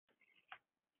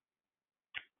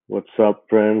What's up,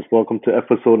 friends? Welcome to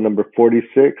episode number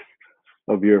 46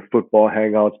 of your Football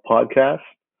Hangouts podcast.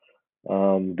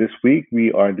 This week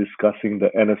we are discussing the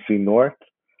NFC North.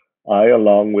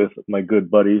 Along with my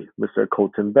good buddy, Mr.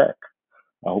 Colton Beck.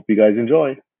 I hope you guys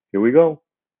enjoy. Here we go.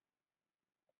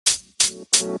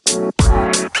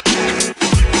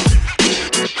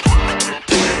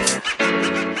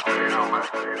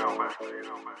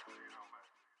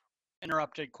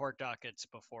 Interrupted court dockets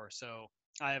before, so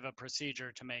I have a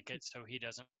procedure to make it so he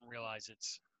doesn't realize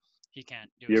he can't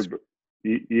do his.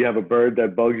 You have a bird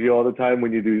that bugs you all the time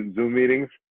when you do Zoom meetings?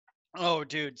 Oh,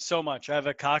 dude, so much. I have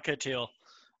a cockatiel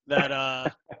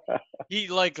that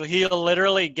he'll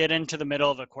literally get into the middle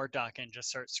of a court docket and just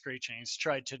start screeching. He's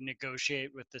tried to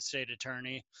negotiate with the state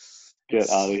attorney. Get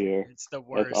out of It's here. it's the That's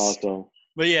worst. awesome.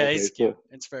 But yeah, Okay, he's cute.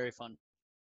 It's very fun.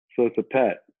 so it's a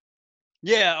pet.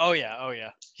 Yeah, oh yeah. Oh,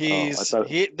 I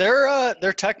thought,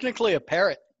 They're technically a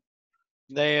parrot.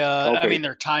 I okay. mean,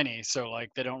 they're tiny, so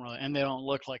like they don't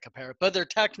look like a parrot, but they're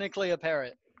technically a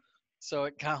parrot, so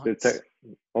it The counts. tech,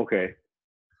 okay.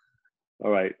 All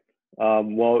right.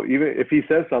 Well, even if he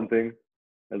says something,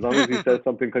 as long as he says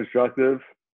something constructive,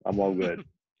 I'm all good.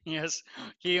 Yes,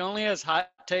 he only has hot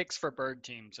takes for bird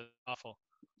teams. It's awful.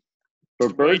 For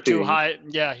It's way bird too teams, high.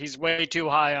 Yeah, he's way too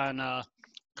high on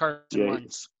Carson yeah,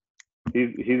 Wentz.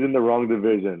 he's in the wrong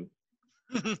division.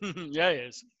 Yeah, he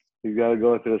is. He's got to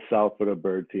go to the south for the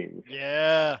bird teams.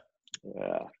 Yeah.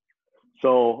 Yeah.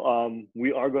 So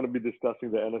we are going to be discussing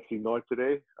the NFC North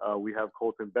today. We have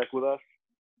Colton Beck with us,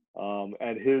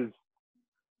 and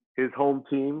his home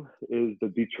team is the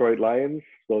Detroit Lions.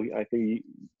 So I think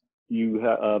you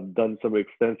have done some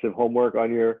extensive homework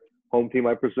on your home team,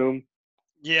 I presume.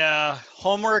 Yeah,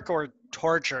 homework or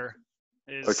torture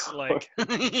is like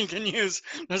you can use.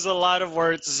 There's a lot of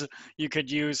words you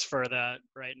could use for that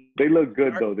right They now. look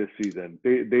good though this season.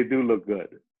 They do look good.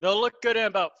 They'll look good in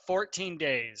about 14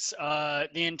 days. The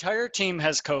entire team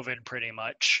has COVID pretty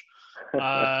much.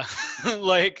 Uh,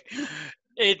 like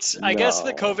I guess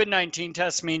the No. COVID-19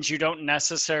 test means you don't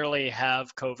necessarily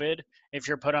have COVID if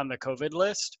you're put on the COVID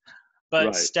list. But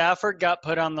Right. Stafford got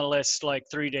put on the list like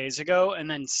 3 days ago. And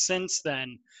then since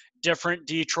then, different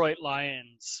Detroit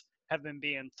Lions have been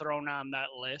being thrown on that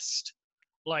list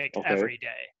like Okay. every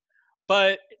day.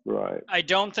 But Right. I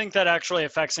don't think that actually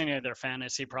affects any of their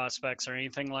fantasy prospects or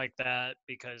anything like that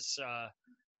because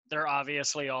they're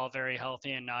obviously all very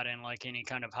healthy and not in like any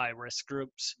kind of high risk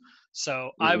groups.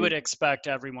 So I Hmm. would expect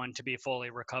everyone to be fully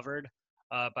recovered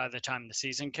by the time the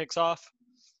season kicks off.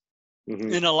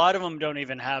 Hmm. And a lot of them don't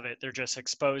even have it; they're just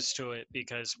exposed to it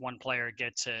because one player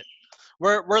gets it.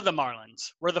 We're the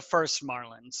Marlins. We're the first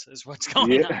Marlins, is what's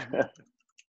going Yeah. on.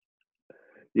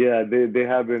 Yeah. They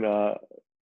have been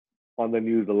on the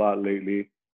news a lot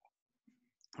lately.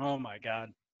 Oh my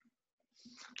God.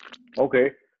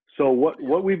 Okay. So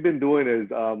what we've been doing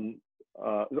is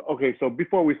okay. So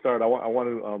before we start, I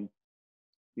want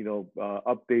to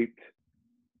update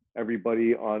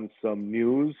everybody on some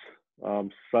news,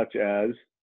 such as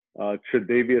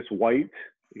Tre'Davious White.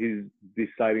 He's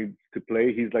deciding to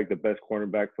play. He's like the best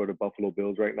cornerback for the Buffalo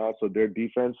Bills right now. So their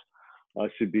defense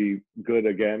should be good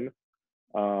again.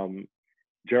 Um,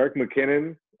 Jerick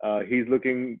McKinnon, he's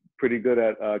looking pretty good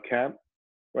at camp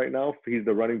right now. He's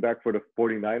the running back for the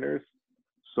 49ers.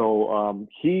 So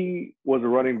he was a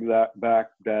running back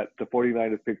that the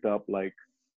 49ers picked up like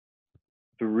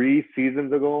 3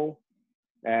 seasons ago,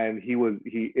 and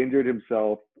he injured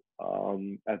himself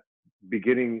at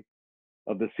beginning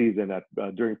of the season at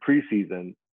during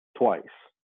preseason twice.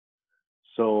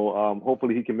 So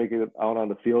hopefully he can make it out on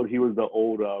the field. He was the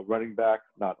old running back,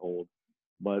 not old,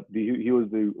 but he was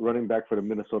the running back for the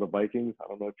Minnesota Vikings. I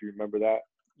don't know if you remember that.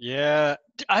 Yeah.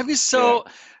 I was Yeah. so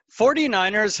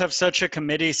 49ers have such a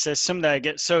committee system that I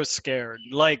get so scared.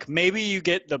 Like maybe you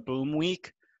get the boom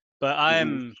week, but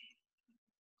Hmm.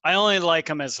 I only like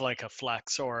them as like a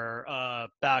flex or a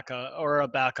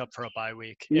backup for a bye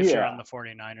week if you're on Yeah. the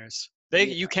 49ers. Yeah.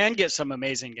 You can get some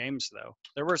amazing games though.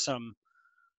 There were some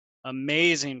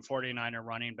amazing 49er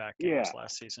running back games Yeah.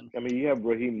 last season. I mean, you have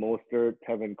Raheem Mostert,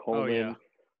 Tevin Oh yeah.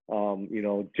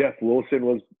 Coleman. Jeff Wilson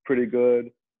was pretty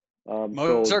good. So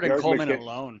Mozart and Jarek Coleman McKinnon,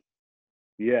 alone.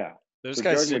 yeah. Those So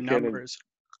guys Jarek did McKinnon numbers.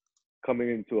 coming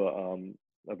into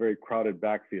a very crowded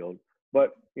backfield,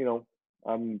 but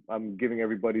I'm giving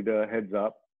everybody the heads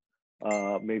up.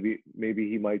 Maybe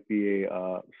he might be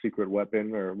a secret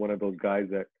weapon or one of those guys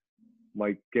that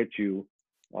might get you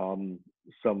um,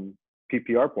 some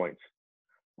PPR points.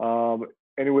 Um,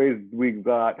 anyways, we've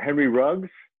got Henry Ruggs.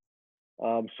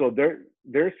 So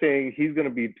they're saying he's going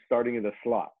to be starting in the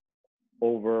slot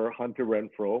over Hunter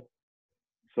Renfro.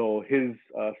 So his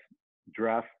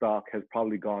draft stock has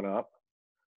probably gone up.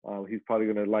 He's probably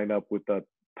going to line up with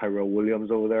Tyrell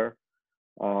Williams over there.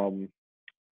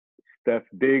 Steph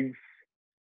Diggs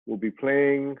will be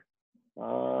playing,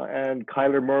 and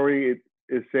Kyler Murray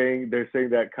they're saying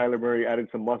that Kyler Murray added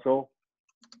some muscle,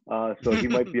 so he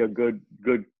might be a good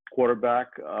quarterback.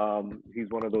 He's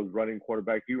one of those running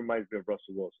quarterbacks. He reminds me of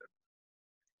Russell Wilson.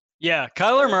 Yeah,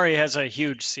 Kyler Murray has a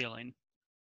huge ceiling.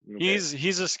 Okay.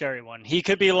 He's a scary one. He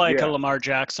could be like a Lamar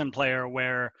Jackson player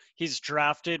where he's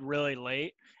drafted really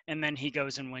late and then he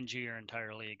goes and wins you your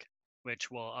entire league,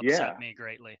 which will upset me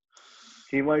greatly.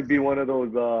 He might be one of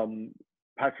those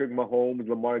Patrick Mahomes,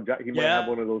 Lamar Jackson. He might have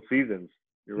one of those seasons.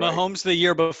 You're right. Mahomes the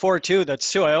year before too.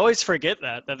 That's too. I always forget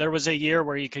that there was a year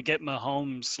where you could get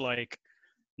Mahomes like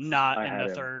not in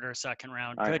the third or second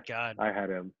round. Good God. I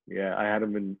had him. Yeah,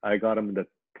 I got him in the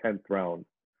 10th round.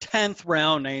 10th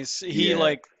round.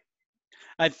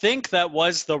 I think that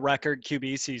was the record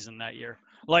QB season that year.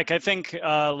 Like I think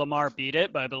Lamar beat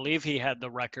it, but I believe he had the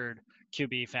record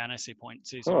QB fantasy point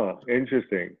season. Oh,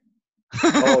 interesting.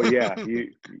 Oh yeah,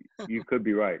 you could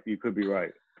be right. You could be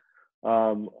right.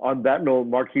 On that note,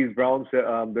 Marquise Brown said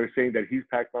they're saying that he's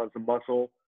packed on some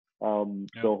muscle, so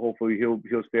hopefully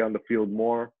he'll stay on the field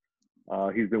more.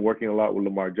 He's been working a lot with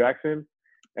Lamar Jackson,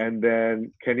 and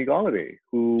then Kenny Golladay,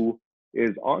 who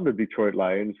is on the Detroit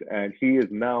Lions, and he is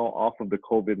now off of the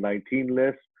COVID-19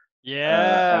 list.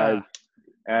 Yeah.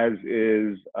 As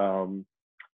is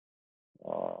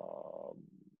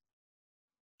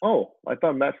I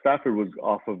thought Matt Stafford was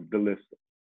off of the list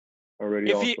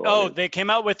already. They came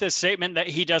out with this statement that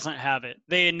he doesn't have it.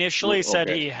 They initially said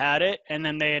he had it, and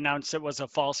then they announced it was a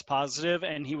false positive,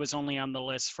 and he was only on the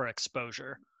list for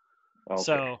exposure.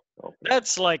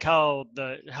 That's like how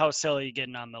silly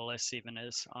getting on the list even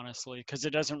is, honestly, because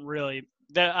it doesn't really.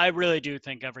 I really do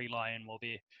think every Lion will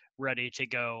be ready to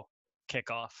go kick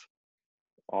off.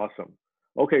 Awesome.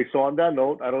 Okay, so on that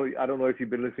note, I don't know if you've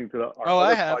been listening to our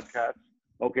other podcast.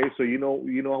 Okay, so you know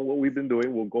what we've been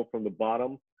doing. We'll go from the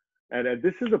bottom, and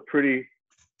this is a pretty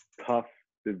tough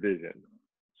division.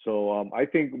 So I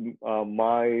think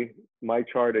my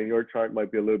chart and your chart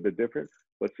might be a little bit different.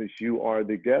 But since you are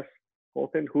the guest,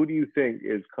 Colton, who do you think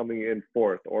is coming in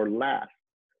fourth or last?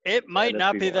 It might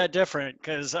not be that different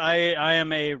because I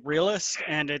am a realist,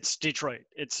 and it's Detroit.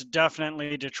 It's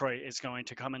definitely Detroit is going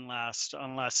to come in last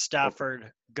unless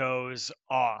Stafford goes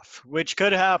off, which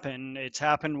could happen. It's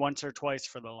happened once or twice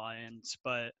for the Lions,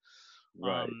 but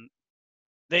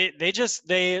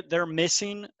they're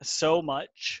missing so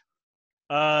much.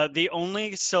 The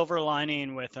only silver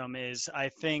lining with them is I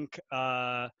think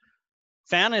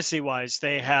fantasy-wise,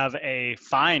 they have a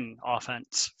fine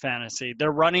offense fantasy.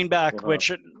 Their running back, which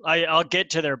I'll get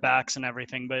to their backs and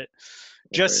everything, but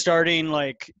just starting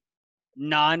like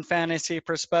non-fantasy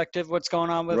perspective, what's going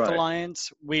on with the Lions?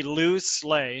 We lose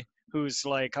Slay, who's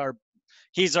like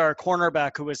he's our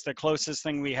cornerback, who was the closest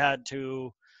thing we had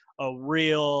to a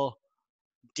real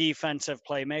defensive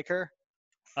playmaker.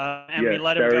 And we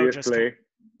let him go just Slay.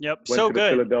 Yep, went so to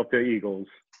good. The Philadelphia Eagles.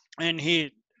 And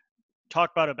he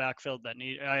talk about a backfield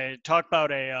I talk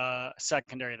about a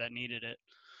secondary that needed it.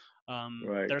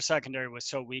 Their secondary was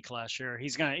so weak last year.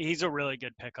 He's a really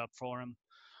good pickup for him.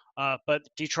 But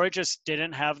Detroit just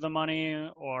didn't have the money,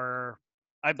 or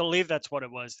I believe that's what it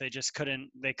was. They just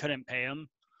couldn't pay him.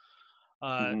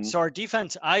 So our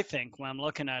defense, I think, when I'm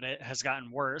looking at it, has gotten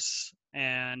worse,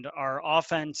 and our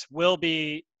offense will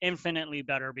be infinitely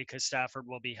better because Stafford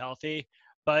will be healthy.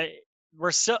 But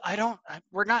we're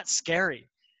not scary.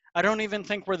 I don't even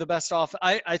think we're the best off.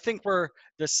 I think we're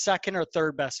the second or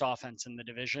third best offense in the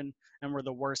division, and we're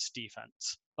the worst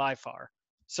defense by far.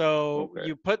 So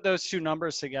you put those two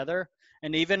numbers together,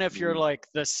 and even if you're like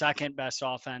the second best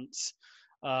offense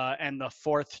and the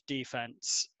fourth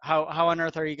defense, how on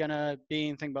earth are you going to be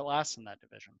anything but last in that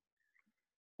division?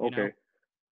 Okay.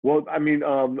 Well, I mean,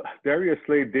 Darius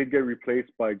Slay did get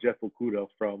replaced by Jeff Okudah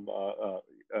from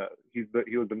he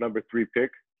was the number 3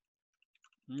 pick.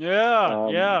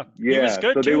 Yeah. He was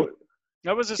good so too.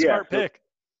 That was a smart pick.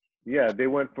 Yeah, they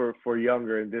went for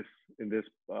younger in this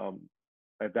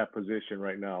at that position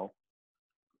right now.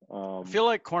 I feel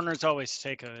like corners always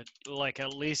take at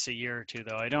least a year or two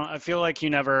though. I feel like you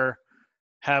never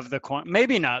have the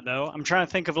maybe not though. I'm trying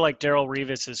to think of like Darrelle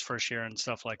Revis's first year and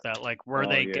stuff like that. Like were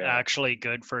they actually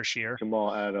good first year?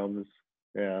 Jamal Adams.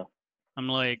 Yeah. I'm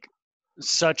like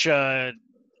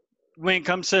when it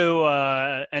comes to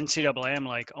NCAA, I'm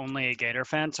like only a Gator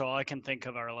fan, so all I can think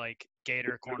of are like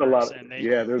Gator corners.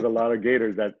 There's a lot of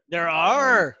Gators that there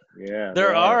are.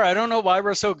 There are. I don't know why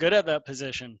we're so good at that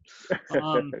position,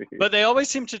 but they always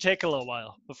seem to take a little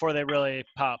while before they really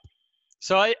pop.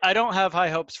 So I don't have high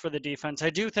hopes for the defense. I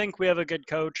do think we have a good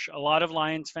coach. A lot of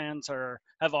Lions fans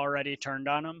have already turned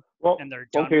on him, Well, and they're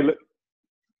done. okay,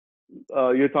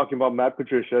 you're talking about Matt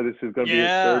Patricia. This is going to be his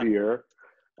third year.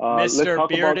 Let's Mr. talk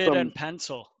Bearded about and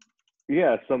Pencil.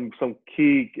 Yeah, some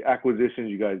key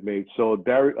acquisitions you guys made. So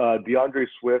DeAndre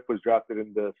Swift was drafted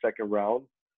in the second round,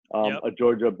 a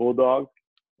Georgia Bulldog.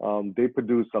 They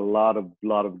produce a lot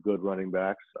of good running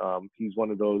backs. He's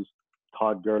one of those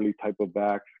Todd Gurley type of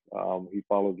backs. He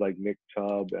follows like Nick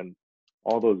Chubb and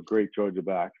all those great Georgia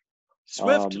backs.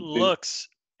 Swift looks.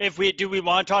 Do we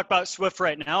want to talk about Swift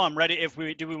right now? I'm ready.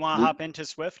 Do we want to hop into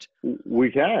Swift? We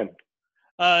can.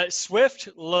 Swift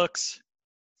looks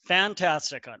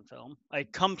fantastic on film. I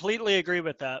completely agree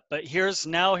with that. But here's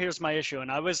my issue.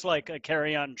 And I was like a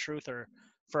carry-on truther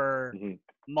for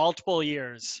multiple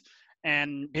years.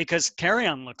 And because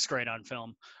carry-on looks great on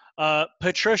film.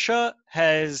 Patricia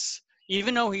has,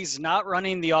 even though he's not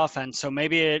running the offense, so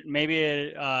maybe it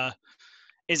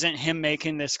isn't him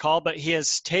making this call, but he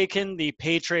has taken the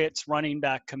Patriots running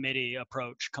back committee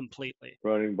approach completely.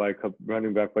 Running back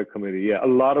by committee. Yeah, a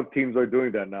lot of teams are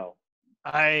doing that now.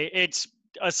 It's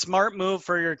a smart move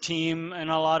for your team in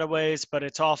a lot of ways, but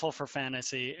it's awful for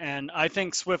fantasy. And I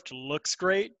think Swift looks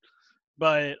great,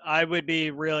 but I would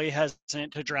be really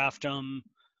hesitant to draft him.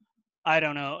 I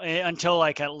don't know, until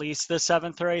like at least the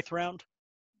 7th or 8th round.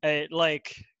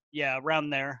 Around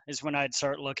there is when I'd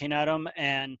start looking at him.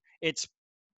 And it's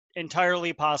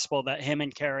entirely possible that him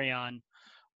and Carry-On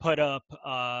put up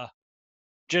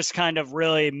just kind of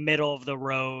really middle of the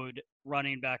road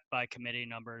running back by committee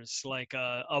numbers, like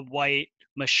a White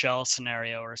Michelle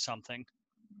scenario or something,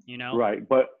 Right,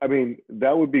 but I mean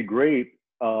that would be great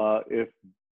if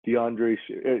DeAndre,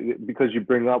 because you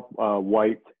bring up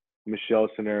White Michelle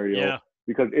scenario. Yeah.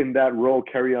 Because in that role,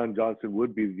 Kerryon Johnson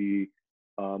would be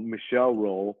the Michelle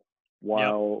role,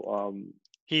 while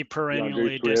he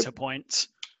perennially disappoints.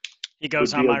 He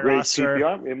goes on my roster.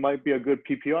 PPR. It might be a good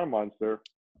PPR monster,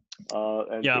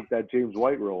 and take that James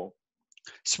White role.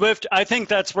 Swift, I think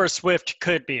that's where Swift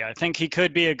could be. I think he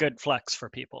could be a good flex for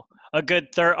people, a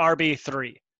good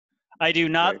RB3. I do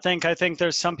not think. I think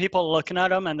there's some people looking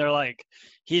at him and they're like,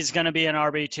 he's going to be an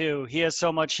RB2. He has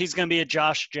so much. He's going to be a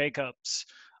Josh Jacobs.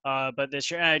 But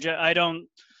this year, I don't.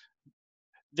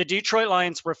 The Detroit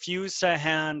Lions refuse to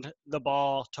hand the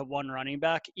ball to one running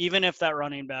back, even if that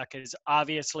running back is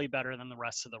obviously better than the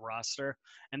rest of the roster.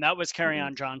 And that was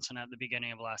Kerryon Johnson at the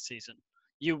beginning of last season.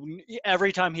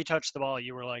 Every time he touched the ball,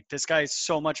 you were like, this guy is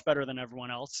so much better than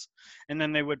everyone else. And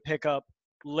then they would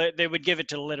they would give it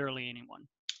to literally anyone.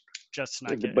 Just to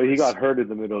not get. But he got hurt in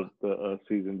the middle of the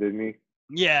season, didn't he?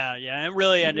 Yeah. It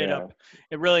really ended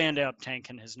up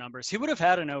tanking his numbers. He would have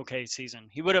had an okay season.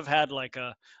 He would have had like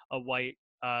a White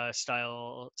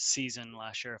style season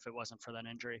last year if it wasn't for that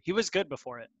injury. He was good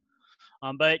before it.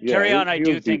 But Kerryon, I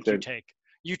do think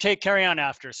you take Kerryon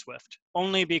after Swift,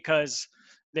 only because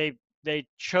they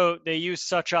used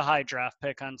such a high draft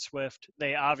pick on Swift.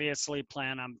 They obviously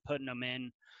plan on putting him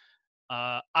in.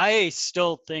 I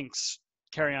still think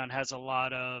Kerryon has a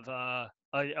lot of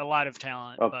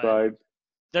talent. Upside. But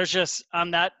there's just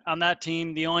on that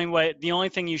team, the only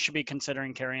thing you should be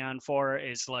considering Kerryon for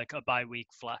is like a bye week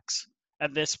flex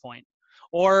at this point,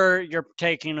 or you're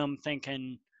taking him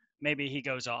thinking maybe he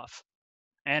goes off.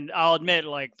 And I'll admit,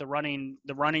 like the running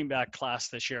back class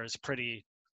this year is pretty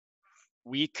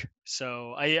weak,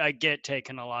 so I get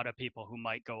taking a lot of people who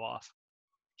might go off.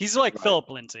 He's like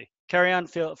Philip Lindsay. Kerryon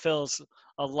feels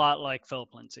a lot like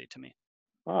Philip Lindsay to me.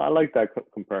 I like that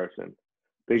comparison.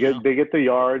 They get the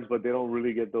yards, but they don't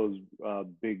really get those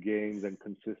big games and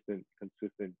consistent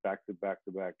back to back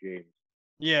games.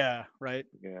 Yeah, right.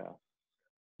 Yeah.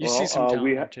 You see some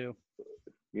talent too.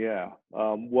 Yeah.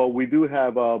 Well, we do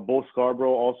have Bo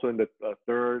Scarborough also in the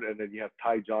third, and then you have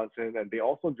Ty Johnson, and they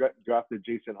also drafted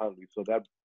Jason Huntley. So that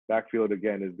backfield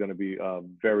again is going to be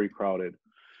very crowded.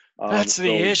 That's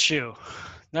the issue.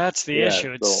 That's the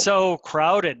issue. It's so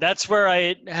crowded. That's where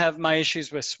I have my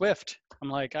issues with Swift. I'm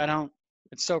like,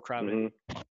 it's so crowded.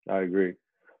 I agree.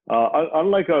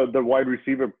 Unlike the wide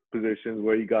receiver positions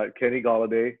where you got Kenny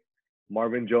Golladay,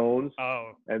 Marvin Jones,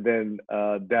 and then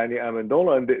Danny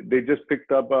Amendola, and they just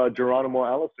picked up Geronimo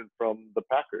Allison from the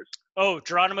Packers. Oh,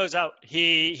 Geronimo's out.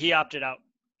 He opted out.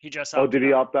 He just opted out. Oh, did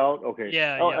he opt out? Okay.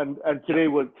 Yeah. Oh, yeah. And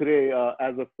today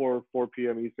as of 4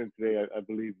 p.m. Eastern today, I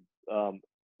believe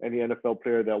any NFL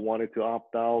player that wanted to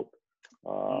opt out,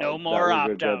 no more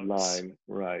opt-outs.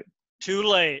 Right. Too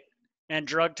late. And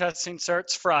drug testing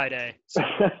starts Friday. So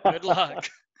good luck.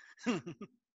 Okay.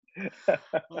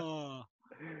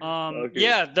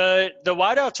 Yeah, the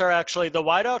wideouts are actually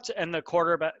and the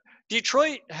quarterback.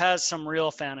 Detroit has some real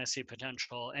fantasy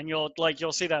potential, and you'll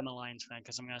see that in the Lions fan,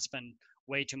 because I'm going to spend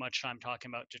way too much time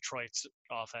talking about Detroit's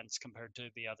offense compared to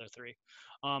the other three.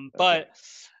 But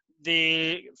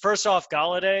the first off,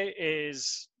 Galladay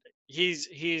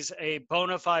he's a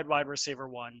bona fide wide receiver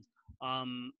one.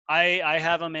 I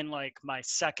have him in like my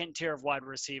second tier of wide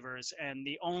receivers, and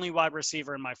the only wide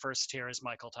receiver in my first tier is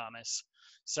Michael Thomas.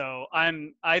 So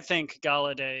I think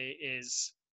Galladay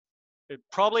is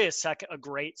probably a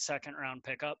great second round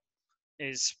pickup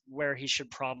is where he should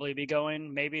probably be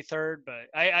going. Maybe third, but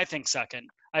I think second.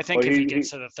 I think if he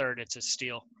gets to the third, it's a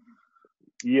steal.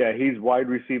 Yeah, he's wide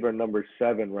receiver number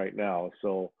 7 right now.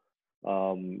 So,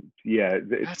 yeah,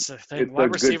 that's the thing.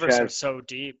 Wide receivers are so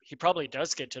deep. He probably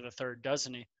does get to the third,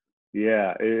 doesn't he?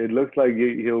 Yeah, it looks like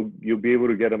you'll be able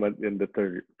to get him in the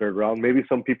third round. Maybe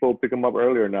some people pick him up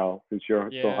earlier now since you're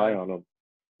so high on him.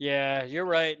 Yeah, you're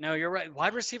right. No, you're right.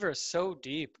 Wide receiver is so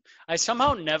deep. I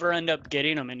somehow never end up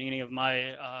getting him in any of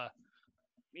my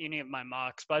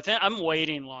mocks, but I think I'm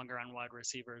waiting longer on wide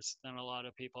receivers than a lot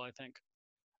of people. I think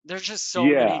there's just so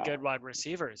many good wide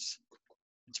receivers.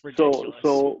 It's ridiculous.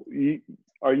 So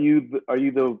are you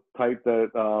the type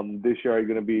that this year are you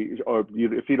going to be, or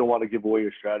if you don't want to give away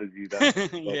your strategy, then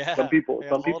some people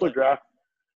draft,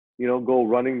 go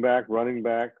running back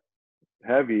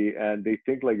heavy, and they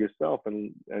think like yourself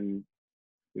and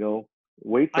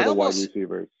wait for the wide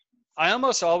receivers. I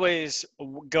almost always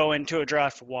go into a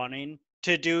draft wanting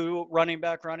to do running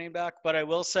back, but I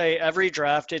will say every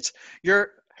draft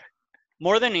you're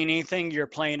more than anything, you're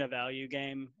playing a value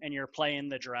game and you're playing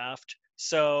the draft.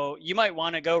 So you might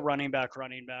want to go running back,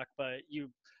 but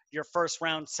your first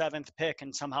round 7th pick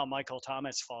and somehow Michael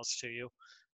Thomas falls to you.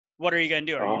 What are you going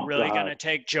to do? Are you really going to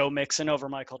take Joe Mixon over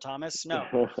Michael Thomas?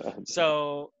 No.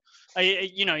 So,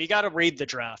 you got to read the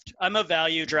draft. I'm a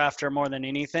value drafter more than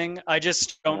anything. I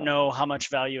just don't know how much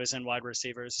value is in wide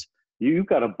receivers. You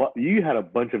had a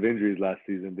bunch of injuries last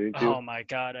season, didn't you? Oh my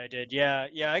God, I did. Yeah,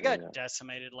 I got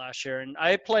decimated last year, and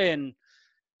I play in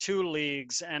 2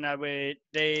 leagues, and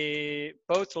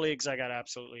both leagues I got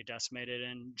absolutely decimated.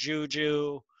 And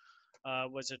Juju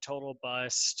was a total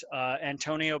bust.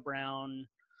 Antonio Brown,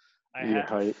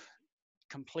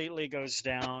 completely goes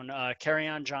down.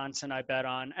 Kerryon Johnson, I bet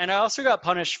on, and I also got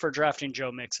punished for drafting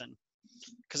Joe Mixon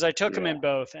because I took him in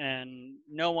both, and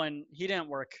he didn't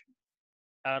work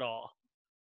at all,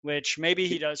 which maybe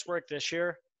he does work this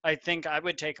year. I think I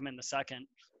would take him in the second.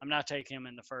 I'm not taking him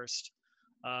in the first,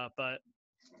 but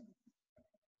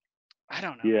I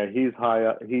don't know. Yeah, he's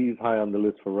high on the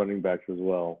list for running backs as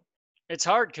well. It's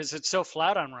hard because it's so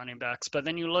flat on running backs, but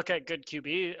then you look at good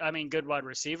wide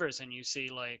receivers, and you see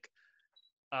like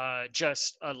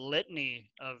just a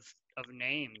litany of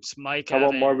names. Mike Evans. How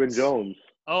about Marvin Jones?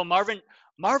 Oh,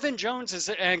 Marvin Jones is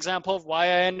an example of why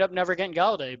I end up never getting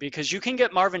Galladay, because you can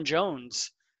get Marvin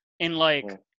Jones in like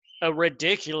a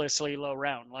ridiculously low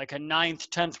round, like a 9th,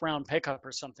 10th round pickup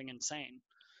or something insane.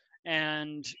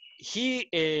 And he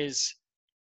is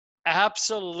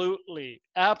absolutely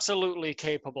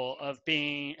capable of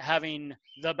having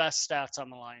the best stats on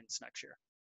the Lions next year.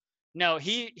 No,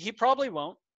 he probably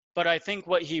won't, but I think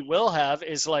what he will have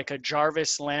is like a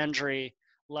Jarvis Landry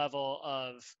level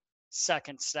of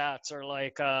second stats, or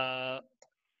like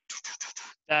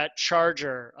that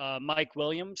Charger, Mike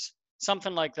Williams,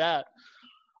 something like that.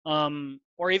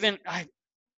 Or even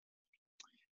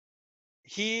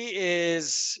he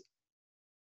is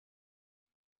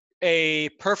a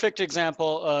perfect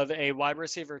example of a wide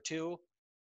receiver 2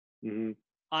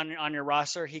 on your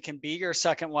roster. He can be your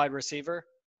second wide receiver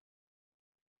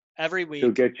every week.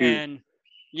 He'll get you, and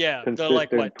they're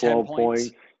like what, 10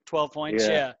 points, 12 points.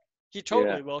 Yeah. He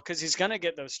totally will, because he's going to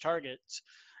get those targets.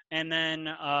 And then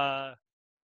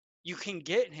you can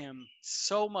get him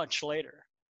so much later.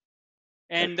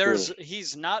 And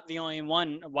he's not the only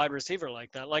one wide receiver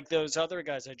like that. Like those other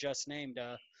guys I just named,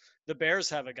 the Bears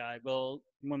have a guy,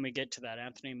 when we get to that,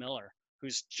 Anthony Miller,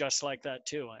 who's just like that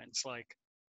too. And it's like,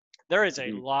 there is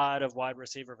a lot of wide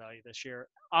receiver value this year.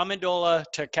 Amendola,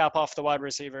 to cap off the wide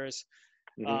receivers,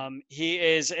 he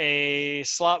is a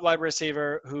slot wide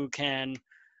receiver who can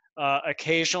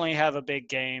occasionally have a big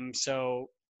game. So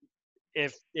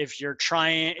if you're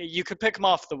trying, you could pick him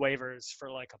off the waivers for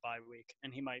like a bye week,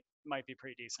 and he might be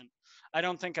pretty decent. I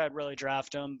don't think I'd really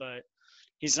draft him, but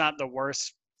he's not the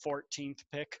worst 14th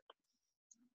pick.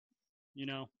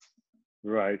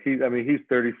 Right. He's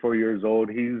 34 years old.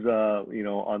 He's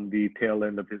on the tail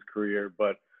end of his career,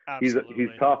 but he's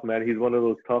tough, man. He's one of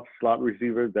those tough slot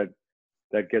receivers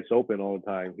that gets open all the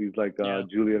time. He's like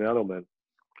Julian Edelman.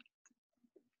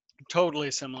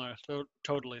 Totally similar.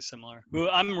 Totally similar.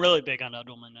 I'm really big on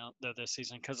Edelman now though this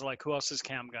season because like who else is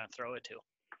Cam gonna throw it to?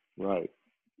 Right.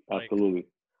 Like, Absolutely.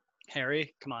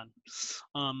 Harry, come on.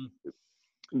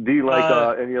 Do you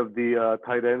like any of the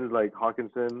tight ends like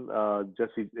Hawkinson,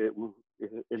 Jesse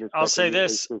in his I'll say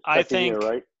this. I think year,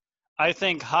 right? I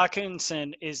think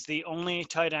Hawkinson is the only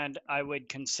tight end I would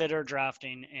consider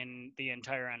drafting in the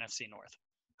entire NFC North.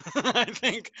 I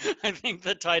think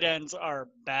the tight ends are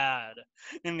bad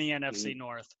in the NFC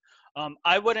North.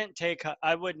 I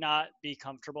would not be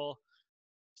comfortable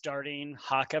starting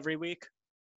Hawk every week.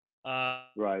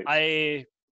 Right.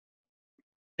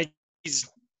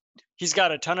 He's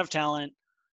got a ton of talent,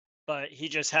 but he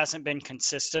just hasn't been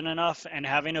consistent enough. And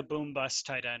having a boom bust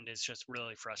tight end is just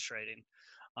really frustrating.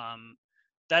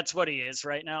 That's what he is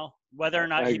right now. Whether or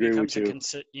not he becomes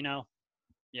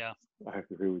yeah. I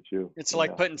agree with you. It's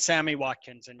like putting Sammy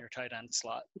Watkins in your tight end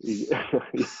slot. Yeah.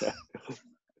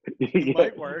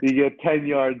 Might work. You get 10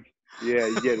 yards. Yeah,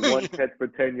 you get one catch for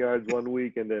 10 yards 1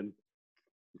 week and then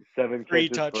 3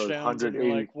 catches touchdowns for 180. and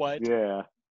you're like, what? Yeah.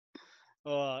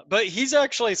 But he's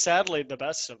actually sadly the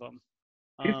best of them.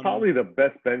 He's probably the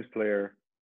best bench player.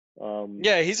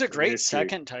 Yeah, he's a great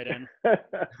second tight end.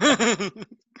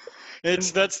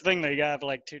 That's the thing. They have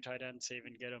like 2 tight ends to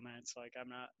even get him, and it's like I'm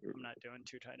not doing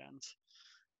 2 tight ends.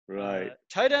 Right.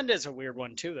 Tight end is a weird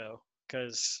one too, though,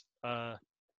 because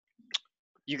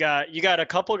you got a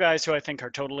couple guys who I think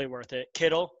are totally worth it.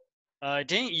 Kittle,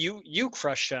 didn't you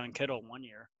crushed on Kittle 1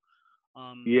 year?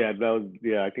 Yeah,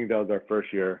 I think that was our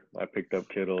first year. I picked up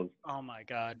Kittle. Oh my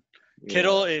God, yeah.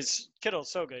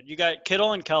 Kittle's so good. You got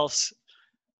Kittle and Kels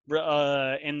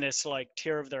in this like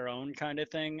tier of their own kind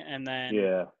of thing, and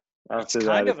then after it's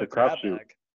kind of a grab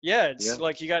bag. Yeah, it's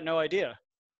like you got no idea.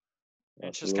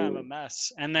 It's just kind of a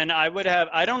mess. And then I bet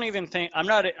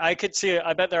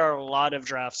there are a lot of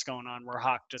drafts going on where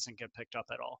Hawk doesn't get picked up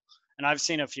at all. And I've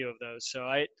seen a few of those. So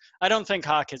I don't think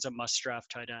Hawk is a must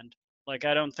draft tight end. Like,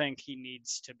 I don't think he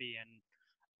needs to be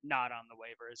not on the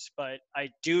waivers, but I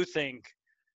do think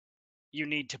you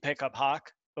need to pick up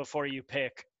Hawk before you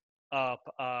pick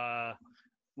up,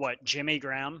 Jimmy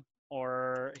Graham,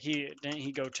 or didn't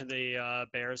he go to the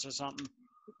Bears or something?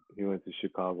 He went to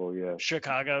Chicago, yeah.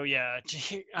 Chicago, yeah.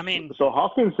 I mean, so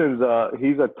Hawkinson's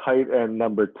he's a tight end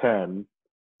number 10.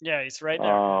 Yeah, he's right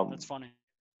there. That's funny.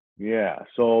 Yeah,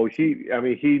 so he's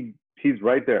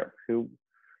right there.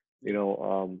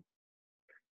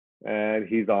 And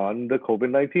he's on the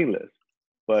COVID-19 list,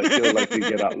 but he'll likely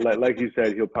get out. Like you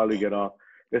said, he'll probably get off.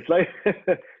 It's like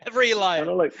every line.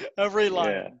 Every line.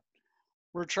 Yeah.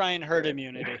 We're trying herd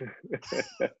immunity.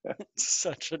 It's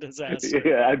such a disaster.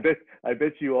 Yeah, I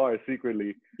bet you are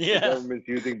secretly. Yeah. The government's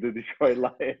using the Detroit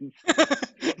Lions.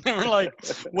 We're like,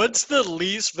 what's the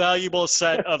least valuable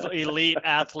set of elite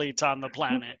athletes on the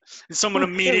planet? And someone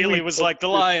immediately was like, the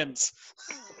Lions.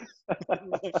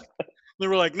 They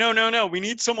were like, no, we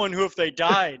need someone who, if they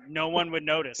died, no one would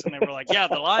notice. And they were like, yeah,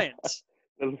 the Lions.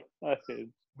 The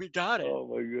Lions. We got it. Oh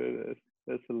my goodness,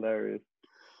 that's hilarious.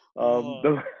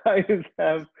 The Lions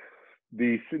have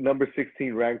the number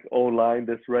 16 ranked O-line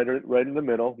that's right in the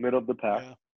middle of the pack.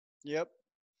 Yeah. Yep.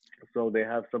 So they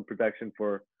have some protection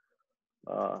for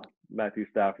Matthew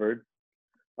Stafford.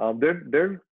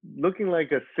 They're looking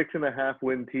like a 6.5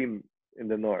 win team in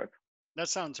the North. That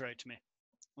sounds right to me.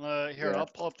 I'll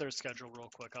pull up their schedule real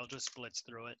quick. I'll just blitz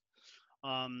through it.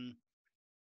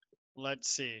 Let's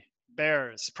see.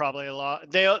 Bears probably a lot.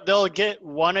 They'll get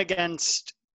one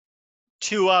against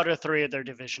 2 out of 3 of their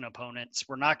division opponents.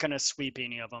 We're not going to sweep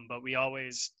any of them, but we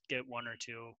always get 1 or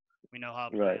 2. We know how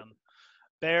to play them.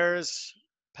 Bears,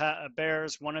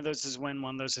 one of those is a win,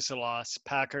 one of those is a loss.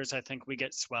 Packers, I think we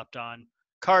get swept on.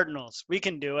 Cardinals, we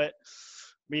can do it.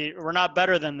 We're not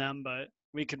better than them, but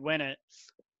we could win it.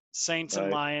 Saints and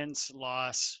Lions,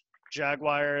 loss.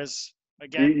 Jaguars,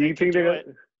 again, they can do it.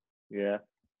 Yeah.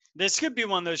 This could be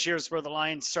one of those years where the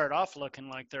Lions start off looking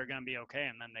like they're going to be okay,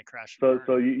 and then they crash.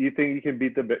 So you think you can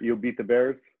you'll beat the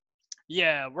Bears?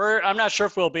 Yeah, I'm not sure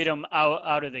if we'll beat them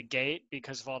out of the gate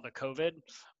because of all the COVID,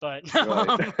 but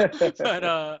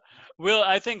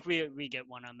I think we get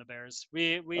one on the Bears.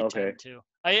 We tend to.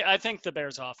 I think the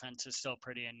Bears offense is still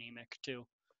pretty anemic too,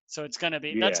 so that's gonna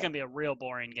be a real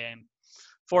boring game.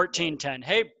 14-10.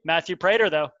 Hey, Matthew Prater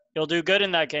though, he'll do good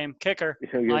in that game. Kicker,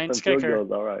 Lions kicker.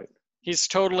 All right. He's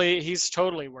totally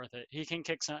worth it. He can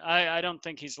kick some. I don't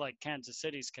think he's like Kansas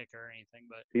City's kicker or anything,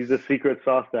 but he's the secret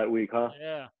sauce that week, huh?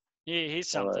 Yeah, he's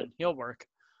something. Right. He'll work.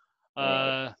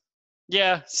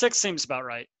 Yeah, 6 seems about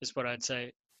right, is what I'd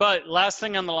say. But last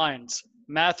thing on the Lions,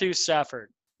 Matthew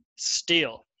Stafford,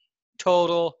 steal,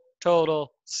 total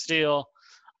steal.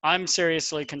 I'm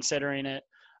seriously considering it.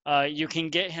 You can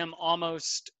get him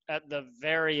almost at the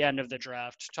very end of the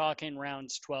draft, talking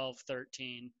rounds 12,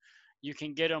 13. You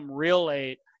can get him real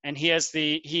late, and he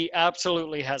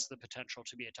absolutely has the potential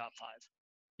to be a top 5.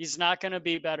 He's not going to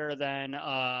be better than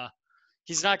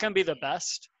he's not going to be the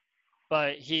best,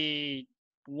 but he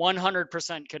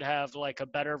 100% could have like a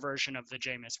better version of the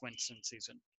Jameis Winston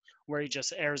season, where he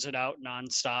just airs it out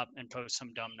nonstop and posts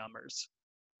some dumb numbers.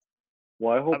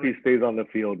 Well, I hope he stays on the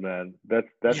field, man. That's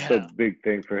the big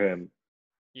thing for him.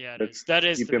 Yeah, it is. That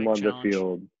is keep the him big on challenge. the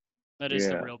field. That is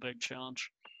the real big challenge.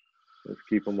 Let's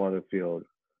keep him on the field.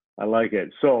 I like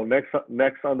it. So next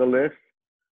on the list,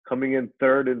 coming in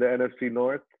third in the NFC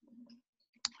North.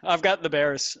 I've got the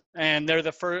Bears, and they're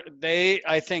the first. They,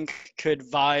 I think, could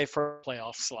vie for a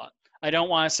playoff slot. I don't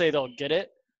want to say they'll get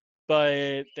it,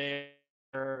 but they're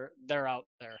out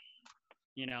there.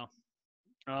 You know,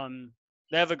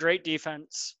 they have a great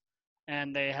defense,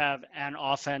 and they have an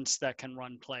offense that can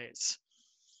run plays.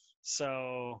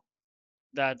 So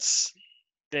that's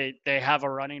they have a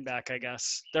running back, I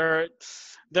guess. Their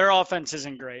offense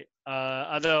isn't great.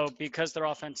 Although because their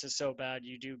offense is so bad,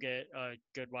 you do get a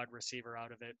good wide receiver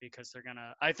out of it because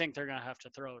I think they're gonna have to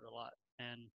throw it a lot.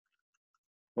 And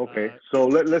okay, so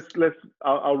let's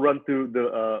I'll run through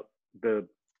the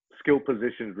skill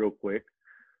positions real quick.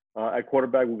 At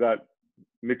quarterback, we got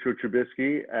Mitchell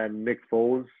Trubisky and Nick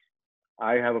Foles.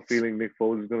 I have a feeling Nick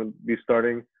Foles is going to be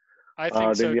starting. I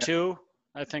think so too.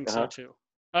 I think so too.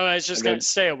 Oh, I was just going to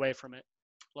stay away from it.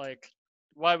 Like,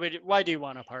 why do you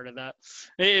want a part of that?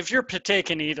 If you're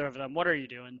taking either of them, what are you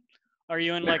doing? Are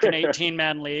you in like an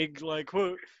 18-man league? Like,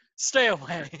 stay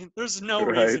away. There's no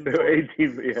reason for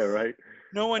 18, yeah, right.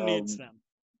 No one needs them.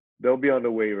 They'll be on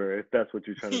the waiver if that's what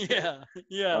you're trying to say.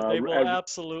 Yeah, they will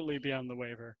absolutely be on the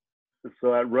waiver.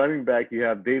 So at running back, you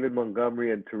have David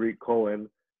Montgomery and Tariq Cohen.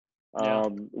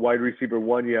 Wide receiver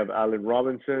 1, you have Allen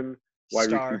Robinson. Wide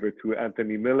receiver 2,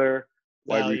 Anthony Miller.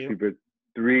 Wide receiver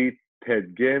 3,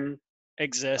 Ted Ginn.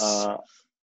 Exists.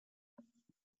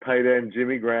 Tight end,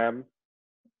 Jimmy Graham.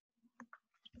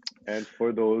 And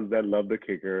for those that love the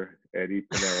kicker, Eddie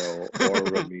Pinero or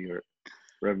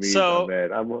Rami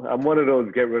Ahmed. I'm one of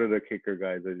those get rid of the kicker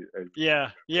guys.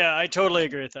 Yeah, I totally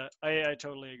agree with that. I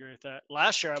totally agree with that.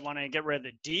 Last year, I wanted to get rid of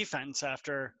the defense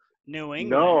after New England.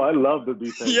 No, I love the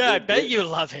defense. Yeah, I bet you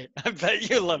love it. I bet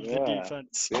you love the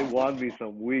defense. They won me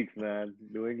some weeks, man.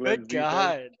 New England. Good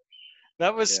God.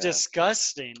 That was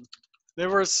disgusting. They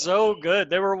were so good.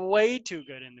 They were way too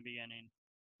good in the beginning.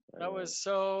 That was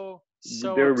so they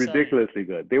were ridiculously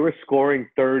good. They were scoring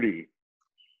 30.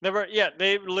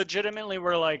 They legitimately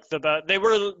were like the best. They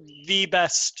were the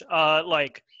best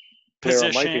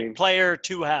player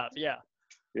to have. Yeah,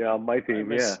 on my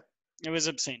team. It was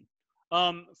obscene.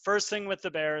 First thing with the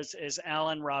Bears is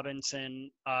Allen Robinson.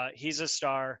 He's a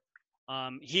star.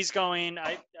 He's going,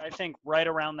 I think, right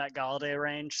around that Galladay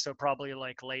range, so probably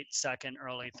like late second,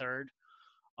 early third.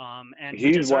 And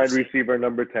he's wide receiver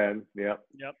number 10. Yep.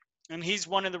 And he's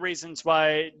one of the reasons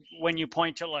why when you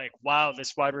point to like, wow,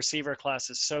 this wide receiver class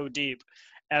is so deep,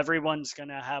 everyone's going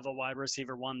to have a wide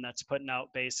receiver 1 that's putting out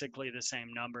basically the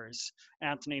same numbers.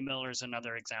 Anthony Miller's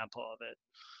another example of it.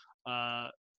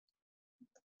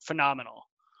 Phenomenal.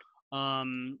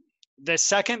 The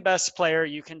second best player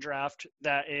you can draft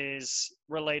that is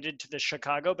related to the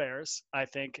Chicago Bears, I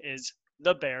think, is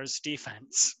the Bears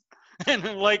defense. And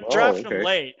draft them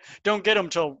late. Don't get them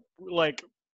till like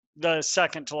the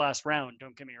second to last round,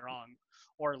 don't get me wrong,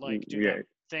 or do that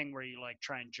thing where you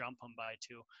try and jump them by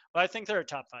 2. But I think they're a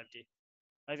top 5 D.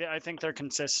 I think they're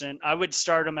consistent. I would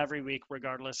start them every week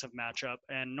regardless of matchup,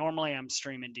 and normally I'm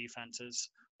streaming defenses,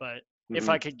 but if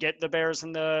I could get the Bears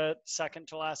in the second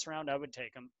to last round, I would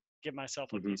take them, give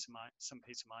myself some peace of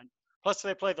mind. Plus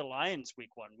they play the Lions week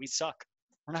 1. We suck.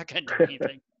 We're not going to do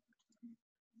anything.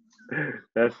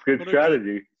 That's good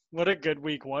strategy. What a good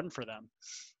week 1 for them.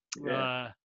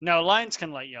 No, Lions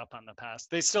can light you up on the pass.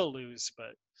 They still lose,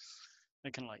 but they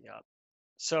can light you up.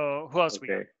 So who else we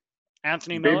got?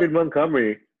 Anthony Miller. David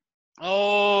Montgomery.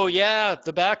 Oh, yeah,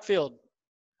 the backfield.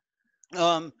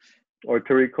 Or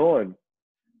Tariq Cohen.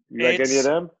 You like any of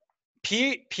them?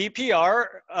 PPR,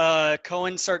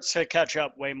 Cohen starts to catch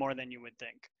up way more than you would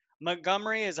think.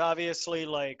 Montgomery is obviously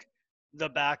the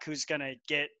back who's going to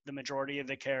get the majority of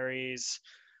the carries.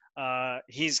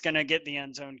 He's gonna get the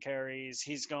end zone carries.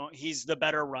 He's the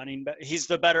better running back. He's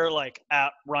the better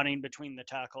at running between the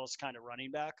tackles kind of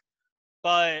running back.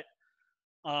 But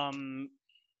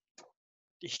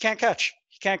he can't catch.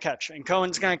 And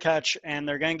Cohen's gonna catch, and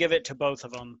they're gonna give it to both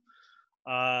of them.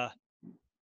 I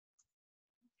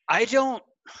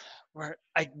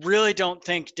really don't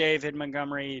think David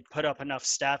Montgomery put up enough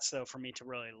stats though for me to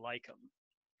really like him.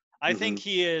 I think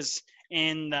he is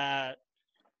in that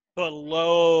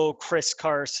below Chris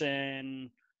Carson,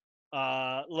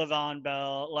 Le'Veon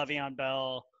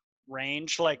Bell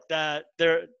range, like that.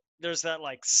 There's that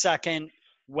like second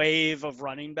wave of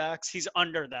running backs. He's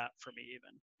under that for me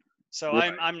even. So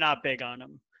Right. I'm not big on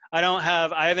him. I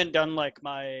haven't done like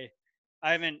I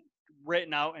haven't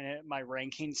written out in it my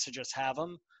rankings to just have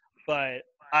him, but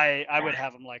I would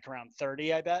have him like around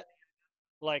 30, I bet.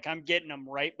 Like I'm getting them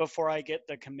right before I get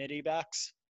the committee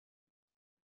backs.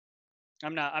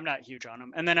 I'm not huge on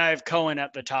him. And then I have Cohen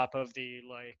at the top of the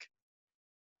like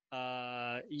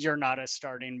you're not a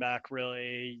starting back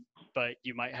really, but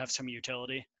you might have some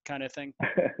utility kind of thing.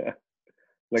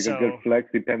 Like a good flex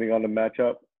depending on the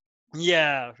matchup.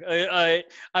 Yeah,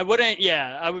 I wouldn't.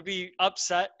 Yeah, I would be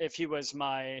upset if he was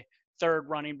my third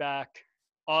running back,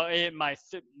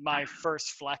 my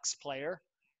first flex player.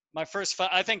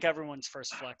 I think everyone's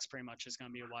first flex pretty much is going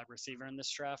to be a wide receiver in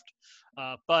this draft.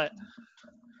 But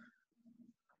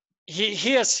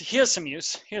he has some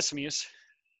use. He has some use.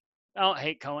 I don't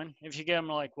hate Cohen. If you get him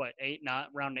like what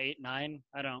round 8, 9,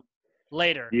 I don't.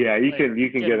 Later. Yeah, you can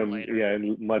get him later.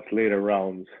 in much later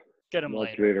rounds. Get him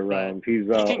much later rounds. He's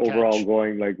overall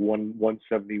going like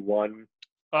 171.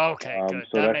 Okay, good.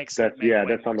 So that makes that's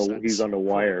on the sense. He's on the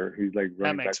wire. He's like that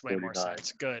running makes back way 49. more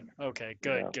sense. Good. Okay,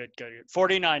 good.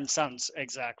 49 sounds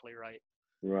exactly right.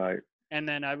 Right. And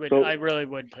then I really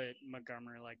would put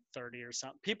Montgomery like 30 or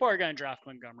something. People are going to draft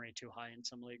Montgomery too high in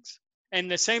some leagues. And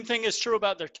the same thing is true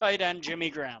about their tight end, Jimmy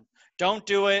Graham. Don't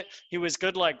do it. He was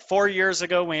good like 4 years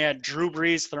ago when he had Drew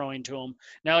Brees throwing to him.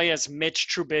 Now he has Mitch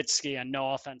Trubisky and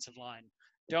no offensive line.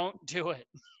 Don't do it.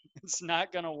 It's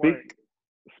not going to work.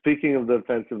 Speaking of the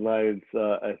offensive line,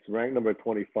 it's ranked number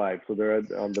 25. So they're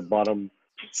on the bottom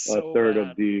third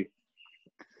of the –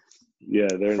 yeah,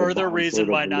 they're further in the reason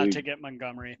why not league. to get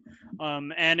Montgomery.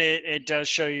 And it does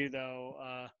show you,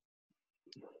 though,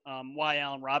 why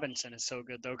Allen Robinson is so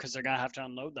good, though, because they're going to have to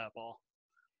unload that ball.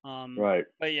 Right.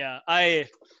 But, yeah, I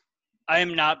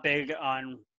am not big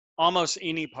on almost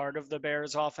any part of the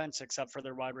Bears offense except for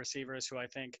their wide receivers, who I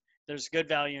think there's good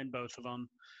value in both of them.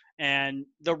 And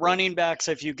the running backs,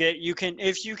 if you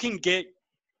can get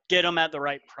them at the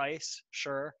right price,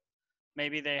 sure.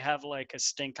 Maybe they have like a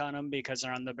stink on them because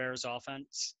they're on the Bears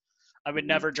offense. I would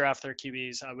never draft their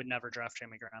QBs. I would never draft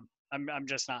Jimmy Graham. I'm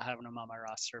just not having him on my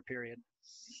roster, period.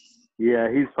 Yeah,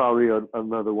 he's probably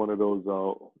another one of those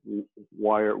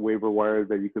waiver wires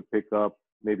that you could pick up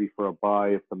maybe for a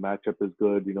buy if the matchup is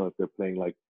good. You know, if they're playing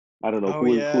like, I don't know,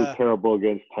 who was terrible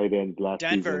against tight ends last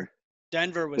season.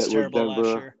 Denver was terrible last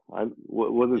year.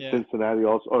 Was it Cincinnati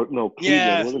also? Or no, Cleveland.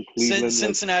 Yeah, Wasn't Cleveland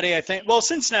Cincinnati, I think. Well,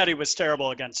 Cincinnati was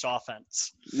terrible against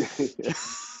offense.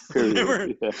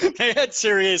 They had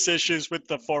serious issues with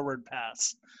the forward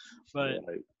pass. But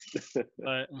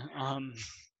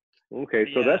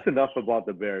okay, so that's enough about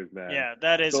the Bears, man. Yeah,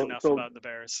 that is enough about the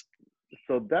Bears.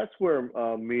 So that's where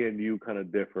me and you kind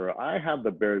of differ. I have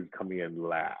the Bears coming in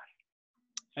last.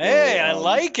 Hey, I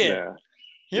like it. Yeah.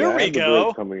 Here we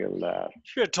go. Coming in last.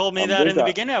 You have told me that in the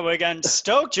beginning. I would have gotten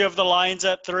stoked. You have the Lions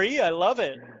at 3. I love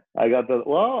it. I got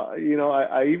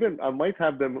I might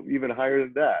have them even higher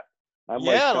than that.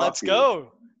 Let's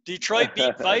go. Detroit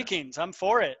beat Vikings. I'm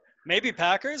for it. Maybe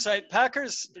Packers.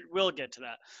 Packers, we'll get to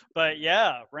that. But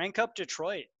yeah, rank up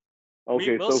Detroit.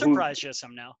 Okay, we'll surprise you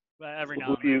some now. Every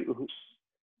now and then.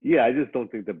 Yeah, I just don't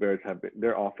think the Bears have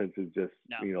their offense is just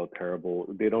terrible.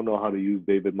 They don't know how to use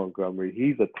David Montgomery. He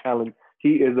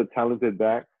is a talented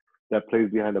back that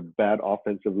plays behind a bad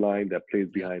offensive line, that plays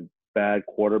behind bad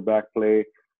quarterback play.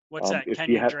 What's that?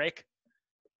 Kenyon Drake?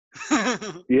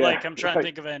 Like I'm trying to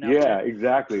think of an analogy. Yeah,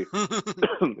 exactly.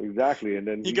 Exactly. And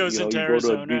then he goes into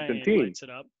Arizona to a decent and team. lights it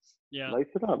up. Yeah.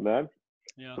 Lights it up, man.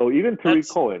 Yeah. So even Tariq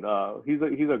Cohen,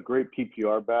 he's a great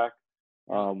PPR back.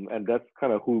 And that's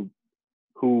kind of who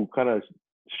kind of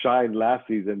shined last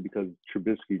season because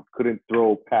Trubisky couldn't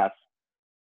throw past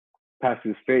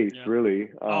his face, really.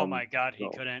 Oh my God, he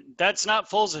couldn't. That's not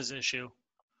Foles' issue.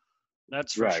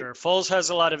 That's for sure. Foles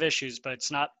has a lot of issues, but it's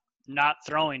not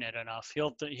throwing it enough.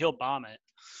 He'll bomb it.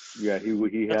 Yeah, he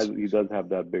does have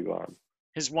that big arm.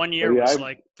 His 1 year was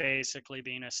like basically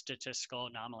being a statistical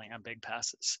anomaly on big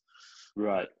passes.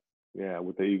 Right. Yeah,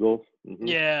 with the Eagles. Mm-hmm.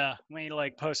 Yeah, when he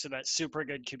like posted that super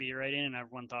good QB rating, and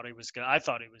everyone thought he was good. I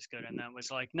thought he was good, and that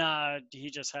was like, nah, he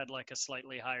just had like a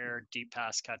slightly higher deep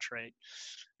pass catch rate.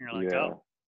 And you're like, oh.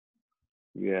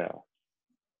 Yeah.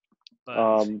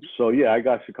 But, so yeah, I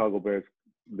got Chicago Bears.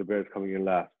 The Bears coming in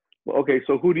last. Well, okay,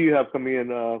 so who do you have coming in?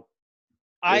 In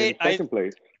second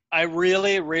place. I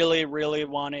really, really, really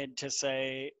wanted to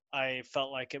say I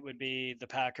felt like it would be the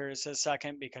Packers as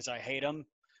second because I hate them.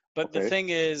 But the thing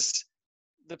is,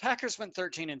 the Packers went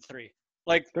 13-3.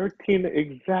 Like 13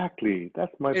 exactly.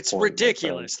 That's my it's point. It's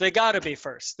ridiculous. They got to be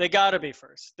first.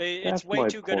 It's way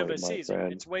too good of a my season.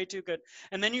 friend. It's way too good.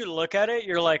 And then you look at it,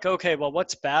 you're like, okay, well,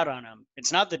 what's bad on them?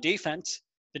 It's not the defense.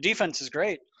 The defense is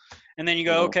great. And then you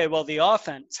go, okay, well, the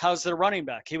offense, how's their running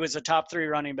back? He was a top 3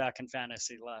 running back in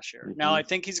fantasy last year. Now, I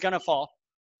think he's going to fall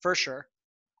for sure.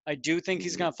 I do think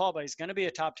he's going to fall, but he's going to be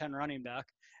a top 10 running back.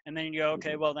 And then you go,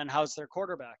 okay, well, then how's their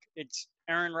quarterback? It's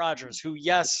Aaron Rodgers, who,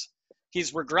 yes,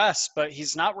 he's regressed, but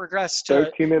he's not regressed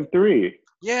to 13-3.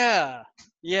 Yeah.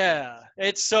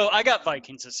 It's so I got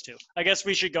Vikings as 2. I guess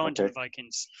we should go into the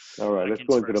Vikings. All right, let's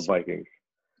go into the Vikings.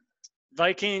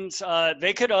 Vikings,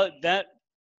 they could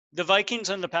the Vikings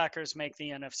and the Packers make the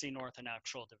NFC North an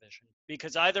actual division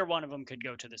because either one of them could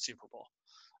go to the Super Bowl.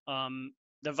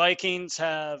 The Vikings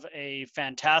have a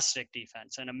fantastic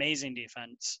defense, an amazing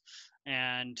defense,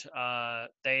 and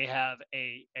they have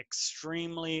a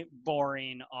extremely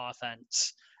boring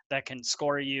offense that can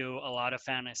score you a lot of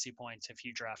fantasy points if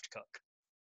you draft Cook.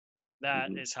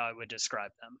 That is how I would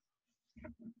describe them.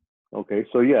 Okay,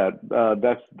 so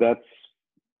that's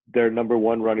their number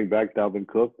 1 running back, Dalvin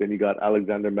Cook. Then you got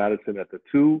Alexander Madison at the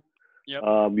 2. Yep.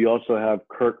 You also have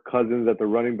Kirk Cousins at the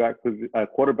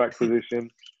quarterback position.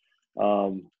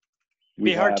 It'd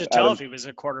be hard to tell if he was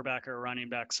a quarterback or a running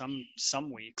back some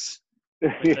weeks.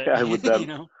 With that,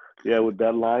 with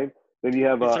that line. Then you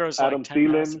have Adam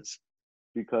Thielen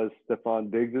because Stephon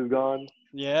Diggs is gone.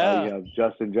 Yeah. You have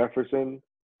Justin Jefferson,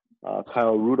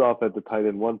 Kyle Rudolph at the tight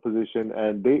end 1 position,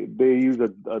 and they use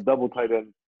a double tight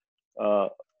end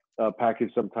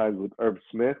package sometimes with Irv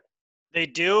Smith. They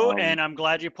do, and I'm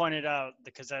glad you pointed out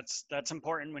because that's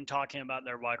important when talking about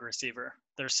their wide receiver,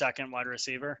 their second wide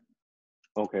receiver.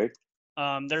 Okay.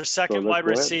 Their second wide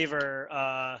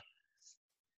receiver,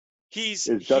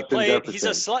 Justin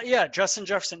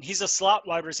Jefferson. He's a slot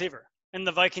wide receiver, and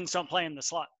the Vikings don't play in the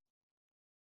slot.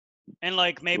 And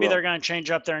maybe they're going to change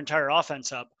up their entire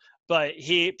offense up, but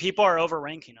people are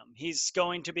overranking him. He's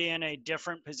going to be in a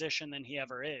different position than he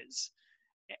ever is.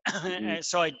 And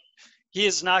so he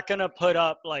is not going to put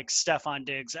up Stephon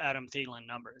Diggs, Adam Thielen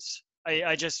numbers.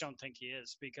 I just don't think he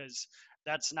is because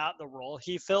that's not the role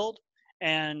he filled.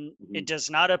 And it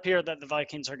does not appear that the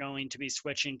Vikings are going to be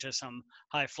switching to some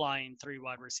high-flying 3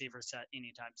 wide receiver set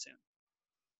anytime soon.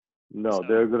 No,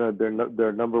 so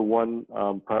their number 1,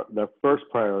 their first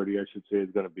priority, I should say, is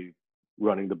going to be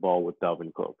running the ball with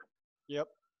Dalvin Cook. Yep,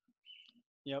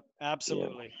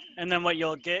 absolutely. Yeah. And then what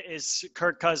you'll get is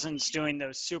Kirk Cousins doing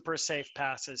those super safe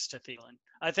passes to Thielen.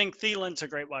 I think Thielen's a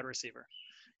great wide receiver.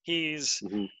 He's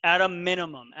at a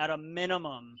minimum,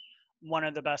 one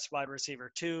of the best wide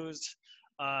receiver 2s.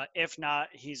 If not,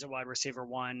 he's a wide receiver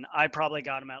 1. I probably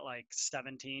got him at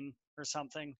 17 or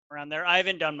something around there. I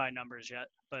haven't done my numbers yet,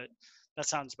 but that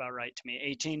sounds about right to me.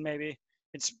 18 maybe.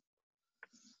 It's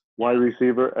wide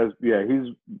receiver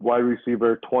he's wide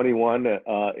receiver 21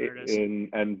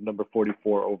 and number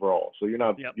 44 overall. So you're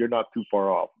not too far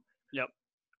off. Yep.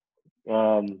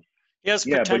 He has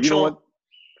potential. But you know what?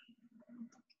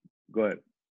 Go ahead.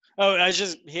 Oh,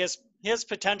 he has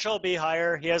potential to be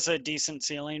higher. He has a decent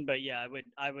ceiling, but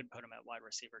I would put him at wide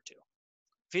receiver 2.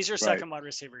 If he's your second wide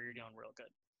receiver, you're doing real good.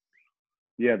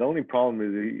 Yeah, the only problem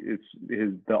is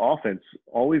the offense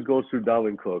always goes through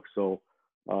Dalvin Cook. So,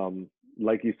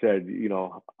 like you said,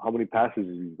 how many passes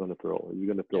is he going to throw? Is he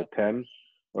going to throw 10?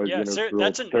 Or is he going to throw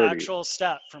that's an 30? actual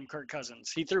stat from Kirk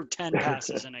Cousins. He threw 10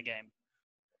 passes in a game.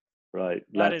 Right.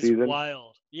 That is season?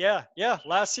 Wild. Yeah.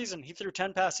 Last season, he threw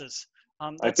 10 passes.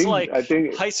 I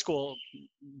think high school,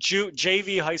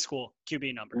 JV high school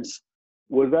QB numbers.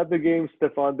 Was that the game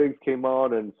Stephon Diggs came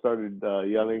out and started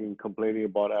yelling and complaining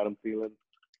about Adam Thielen?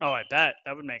 Oh, I bet.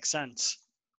 That would make sense.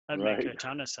 That'd make a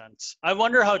ton of sense. I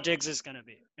wonder how Diggs is going to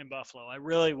be in Buffalo. I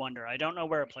really wonder. I don't know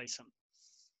where to place him.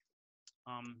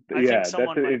 I think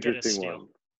someone that's an might interesting get a steal. one.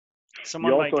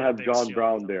 Someone you also have John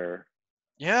Brown there.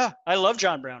 Yeah, I love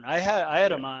John Brown. I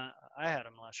had him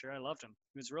last year. I loved him.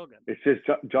 He was real good. It's just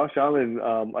Josh Allen.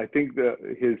 I think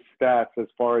his stats as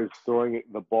far as throwing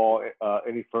the ball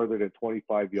any further than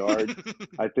 25 yards,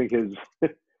 I think his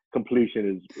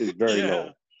completion is very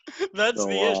low. That's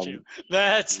the issue.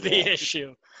 That's the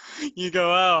issue. You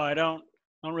go, I don't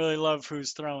really love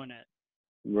who's throwing it.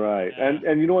 Right, yeah.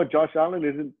 and you know what? Josh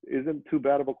Allen isn't too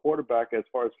bad of a quarterback as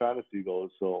far as fantasy goes.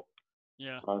 So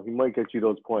he might get you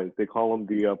those points. They call him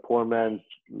the poor man's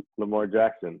Lamar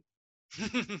Jackson.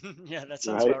 Yeah, that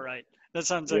sounds about right. That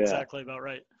sounds exactly about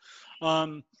right.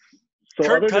 So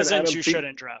Kirk Cousins, you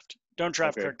shouldn't draft. Don't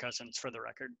draft Kirk Cousins, for the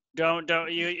record. Don't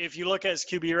you? If you look at his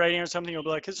QB rating or something, you'll be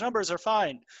like, his numbers are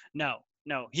fine. No,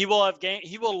 No, he will have game.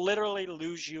 He will literally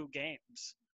lose you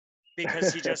games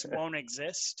because he just won't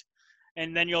exist.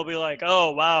 And then you'll be like,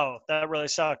 oh, wow, that really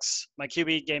sucks. My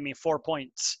QB gave me 4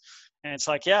 points. And it's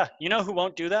like, yeah, you know who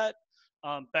won't do that?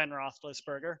 Ben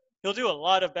Roethlisberger. He'll do a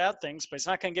lot of bad things, but he's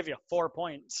not going to give you 4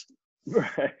 points.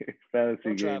 Right. Fantasy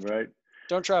Don't game, draft right? him.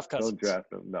 Don't draft Cousins. Don't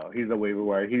draft him. No, he's a waiver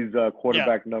wire. He's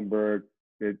quarterback number.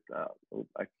 Did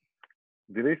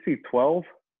they see 12?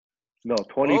 No,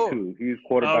 22. Oh, He's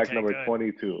quarterback okay, number good.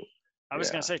 22. I was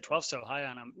going to say 12 so high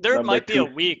on him. There Number might be a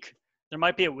 2. week. There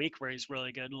might be a week where he's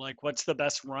really good. Like, what's the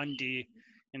best run D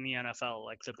in the NFL?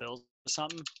 Like the Bills or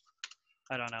something?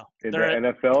 I don't know. In the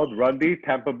NFL, run D,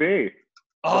 Tampa Bay.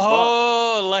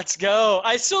 Oh, let's go.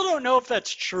 I still don't know if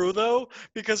that's true, though,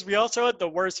 because we also had the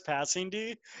worst passing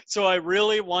D. So I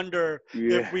really wonder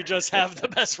if we just have the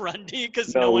best run D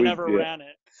because no one ever ran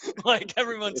it. Like,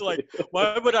 everyone's like,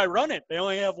 why would I run it? They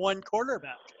only have one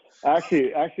quarterback.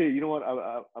 Actually, you know what?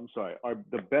 I'm sorry.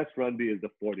 The best run D is the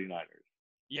 49ers.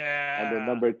 Yeah. And then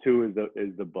number 2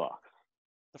 is the Bucs.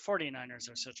 The 49ers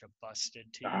are such a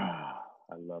busted team. I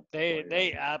love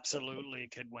They absolutely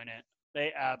could win it.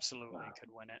 They absolutely could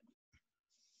win it.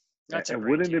 That's and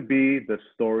wouldn't it be the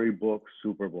storybook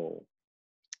Super Bowl?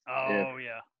 Oh,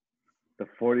 yeah. The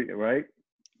 40, right?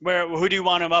 Who do you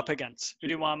want him up against? Who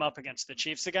do you want him up against? The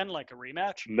Chiefs again, like a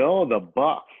rematch? No, the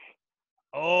Bucs.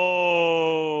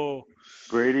 Oh.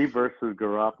 Brady versus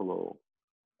Garoppolo.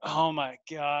 Oh my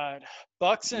God.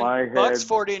 Bucs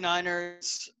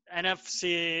 49ers,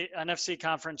 NFC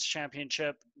Conference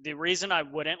Championship. The reason I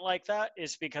wouldn't like that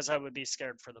is because I would be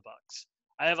scared for the Bucs.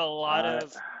 I have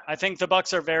I think the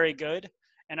Bucs are very good,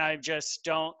 and I just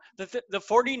don't. The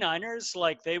 49ers,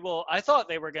 like I thought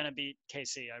they were going to beat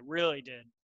KC. I really did,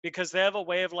 because they have a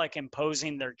way of like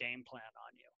imposing their game plan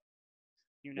on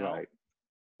you. You know?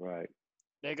 Right.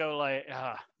 They go like,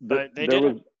 but they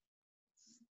didn't.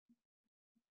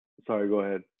 Sorry, go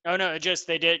ahead. Oh no,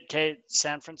 they did.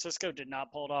 San Francisco did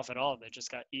not pull it off at all. They just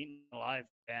got eaten alive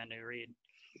by Andy Reid.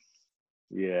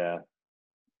 Yeah,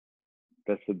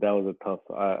 that was a tough.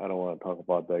 I don't want to talk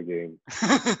about that game.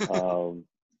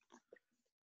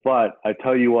 But I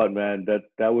tell you what, man,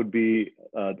 that would be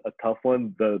a tough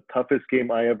one. The toughest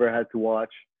game I ever had to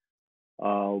watch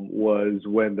was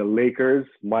when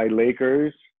my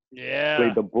Lakers,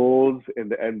 played the Bulls in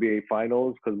the NBA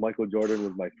Finals, because Michael Jordan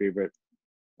was my favorite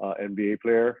NBA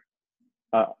player.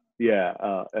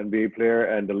 NBA player,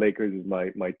 and the Lakers is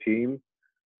my team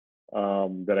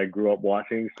that I grew up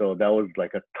watching. So that was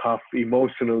like a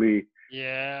emotionally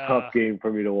tough game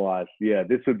for me to watch. Yeah,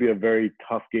 this would be a very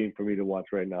tough game for me to watch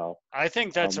right now. I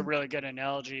think that's a really good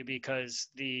analogy, because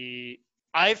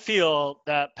I feel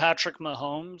that Patrick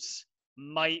Mahomes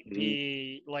might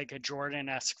be like a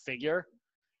Jordan-esque figure,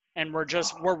 and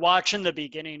we're watching the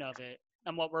beginning of it,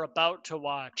 and what we're about to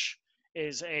watch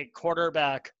is a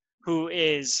quarterback who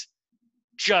is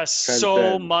just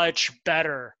so much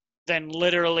better than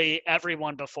literally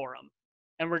everyone before him.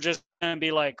 And we're just going to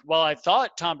be like, well, I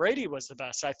thought Tom Brady was the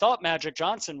best. I thought Magic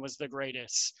Johnson was the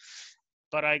greatest.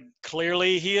 But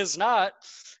clearly he is not.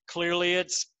 Clearly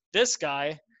it's this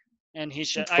guy. And he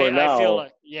should. I feel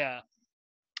like,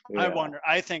 I wonder.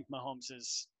 I think Mahomes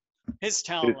is his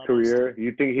talent level. His career.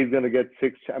 You think he's going to get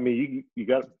 6? I mean, you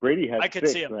got Brady has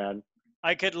 6, man.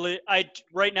 I could see him.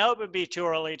 Right now it would be too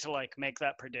early to like make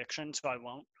that prediction, so I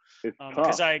won't. It's tough.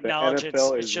 Because I acknowledge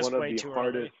it's just way too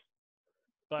early.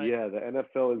 But yeah, the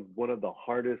NFL is one of the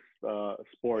hardest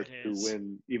sports to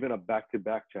win, even a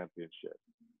back-to-back championship.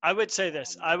 I would say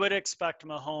this. I would expect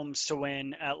Mahomes to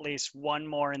win at least one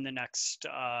more in the next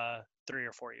 3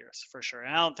 or 4 years, for sure.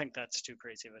 And I don't think that's too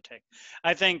crazy of a take.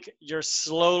 I think you're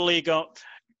slowly going –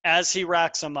 as he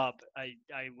racks them up, I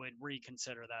would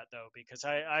reconsider that, though, because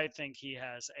I think he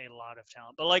has a lot of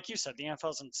talent. But like you said, the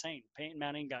NFL is insane. Peyton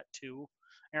Manning got 2.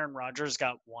 Aaron Rodgers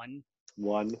got 1.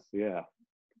 1, yeah.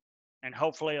 And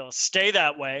hopefully it'll stay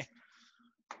that way.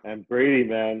 And Brady,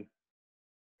 man,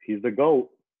 he's the GOAT.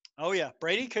 Oh, yeah.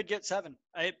 Brady could get 7.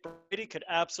 Brady could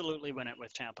absolutely win it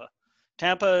with Tampa.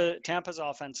 Tampa's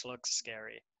offense looks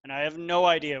scary. And I have no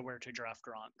idea where to draft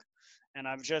Gronk. And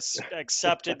I've just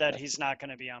accepted that he's not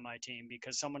going to be on my team,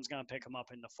 because someone's going to pick him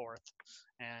up in the 4th.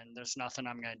 And there's nothing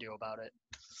I'm going to do about it.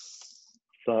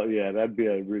 So, yeah, that'd be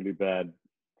a really bad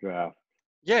draft.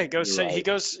 Yeah,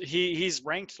 he's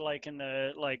ranked like in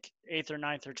the 8th or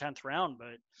 9th or 10th round,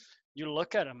 but you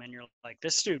look at him and you're like,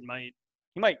 this dude might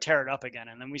tear it up again,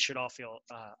 and then we should all feel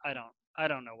I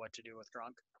don't know what to do with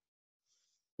Gronk.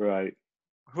 Right.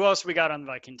 Who else we got on the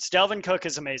Vikings? Dalvin Cook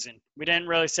is amazing. We didn't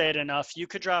really say it enough. You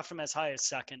could draft him as high as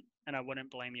 2nd, and I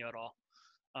wouldn't blame you at all.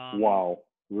 Wow,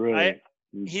 really?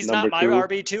 He's not my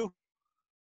RB2.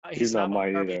 He's not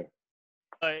mine RB, either.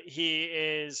 but he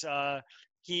is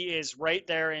right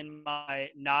there in my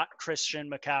not Christian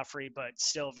McCaffrey, but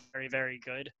still very, very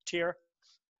good tier.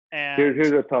 And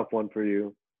Here's a tough one for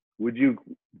you. Would you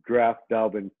draft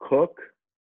Dalvin Cook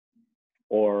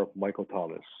or Michael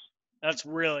Thomas? that's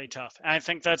really tough. And I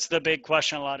think that's the big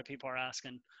question a lot of people are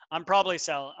asking. I'm probably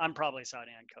siding on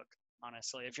Cook,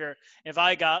 honestly. If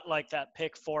I got like that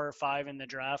pick 4 or 5 in the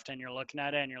draft and you're looking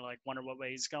at it and you're like, wonder what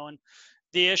way he's going.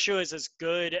 The issue is, as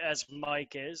good as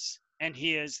Mike is, and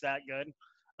he is that good,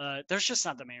 there's just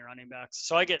not that many running backs.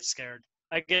 So I get scared.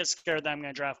 I get scared that I'm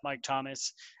going to draft Mike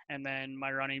Thomas, and then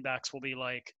my running backs will be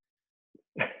like,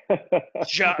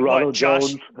 Ronald Josh?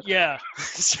 Jones. Yeah,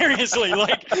 seriously,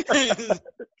 like,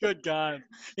 good God,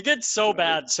 it gets so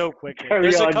bad so quickly.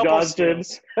 There's a couple Johnson.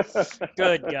 steals.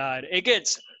 Good God, it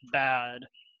gets bad.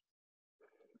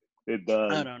 It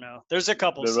does. I don't know. There's a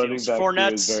couple the steals.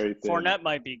 Fournette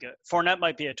might be good. Fournette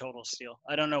might be a total steal.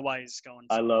 I don't know why he's going.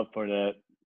 I love Fournette.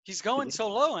 He's going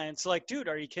so low, and it's like, dude,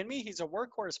 are you kidding me? He's a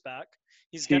workhorse back.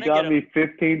 He got me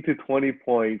 15 to 20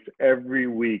 points every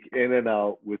week, in and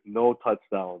out, with no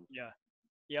touchdowns. Yeah.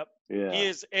 Yep. Yeah. He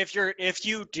is. If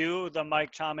you do the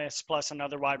Mike Thomas plus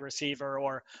another wide receiver,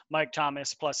 or Mike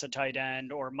Thomas plus a tight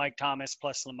end, or Mike Thomas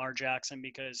plus Lamar Jackson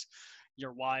because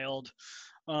you're wild,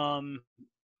 yeah,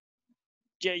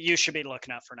 you should be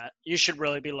looking at Fournette. You should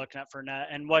really be looking at Fournette.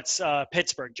 And what's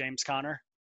Pittsburgh? James Conner.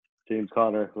 James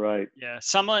Conner, right? Yeah,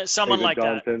 someone David like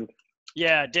Johnson. that.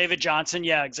 Yeah, David Johnson.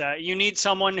 Yeah, exactly. You need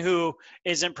someone who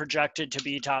isn't projected to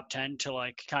be top 10 to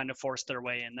like kind of force their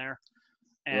way in there,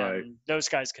 and those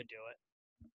guys could do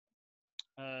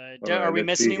it. Are we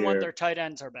missing anyone? Their tight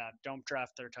ends are bad. Don't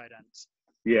draft their tight ends.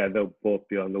 Yeah, they'll both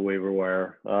be on the waiver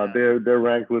wire. They're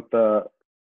ranked with the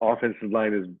offensive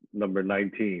line is number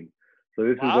 19. So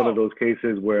this is one of those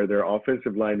cases where their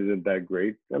offensive line isn't that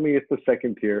great. I mean, it's the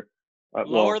second tier.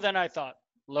 Lower than I thought.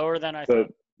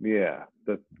 Thought. Yeah,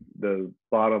 the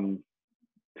bottom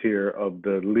tier of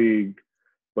the league,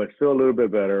 but still a little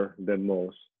bit better than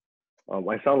most.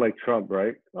 I sound like Trump,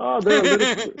 right? Oh, they're a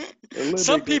little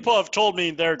Some people have told me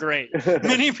they're great.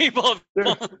 Many people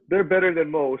have. They're better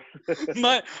than most.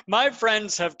 my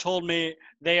friends have told me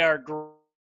they are great.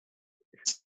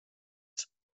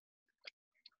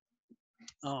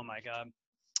 Oh my God.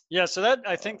 Yeah, so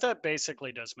I think that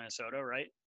basically does Minnesota,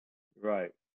 right? Right.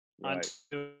 On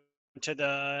to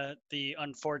the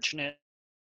unfortunate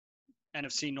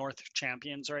NFC North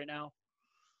champions right now.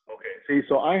 Okay. See,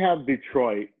 so I have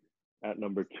Detroit at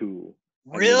number 2.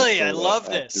 Really? I love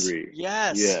this. 3.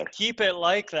 Yes. Keep it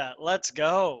like that. Let's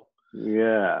go.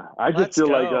 Yeah. I just feel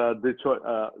like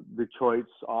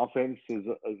Detroit's offense is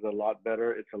a lot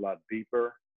better. It's a lot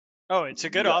deeper. Oh, it's a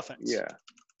good offense. Yeah.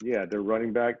 Yeah, they're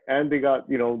running back. And they got,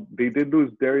 they did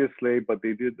lose Darius Slay, but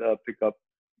they did pick up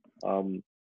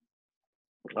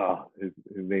his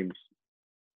name's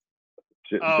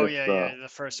the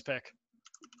first pick.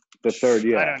 The third,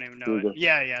 yeah. I don't even know it.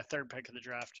 Yeah, third pick of the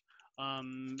draft.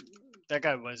 That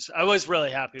guy I was really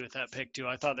happy with that pick too.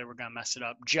 I thought they were gonna mess it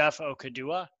up. Jeff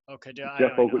Okudua.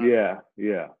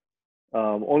 Yeah.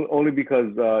 Only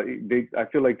because I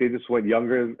feel like they just went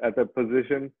younger at that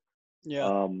position.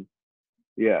 Yeah.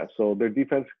 Yeah, so their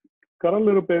defense got a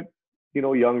little bit,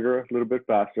 younger, a little bit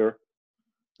faster.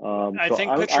 I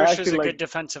think Patricia's a good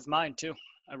defensive mind too.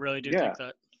 I really do think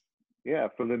that. Yeah,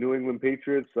 from the New England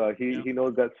Patriots, he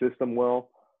knows that system well.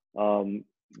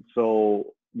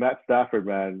 So Matt Stafford,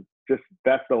 man, just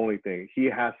that's the only thing. He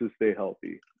has to stay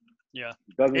healthy. Yeah.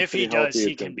 If he does,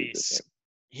 he can be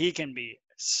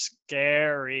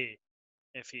scary.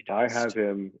 If he does. I have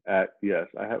him at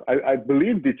I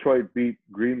believe Detroit beat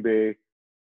Green Bay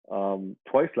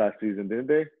twice last season, didn't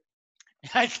they?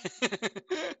 I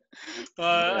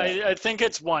think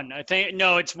it's one.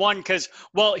 It's one because,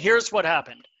 here's what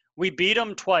happened. We beat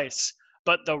them twice,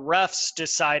 but the refs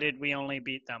decided we only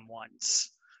beat them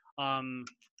once.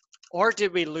 Or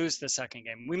did we lose the second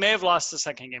game? We may have lost the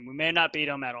second game. We may not beat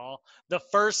them at all. The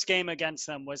first game against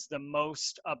them was the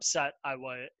most upset I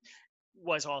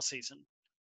was all season.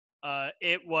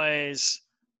 It was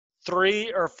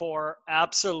 3 or 4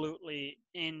 absolutely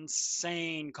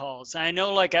insane calls. And I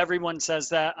know like everyone says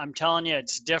that. I'm telling you,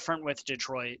 it's different with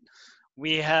Detroit.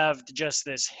 We have just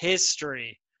this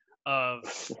history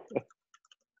of,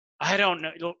 I don't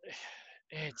know.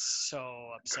 It's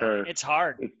so upsetting. It's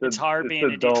hard. It's hard being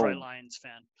a Detroit Lions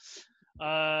fan.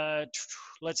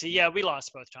 Let's see. Yeah, we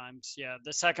lost both times. Yeah,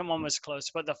 the second one was close,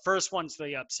 but the first one's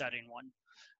the upsetting one.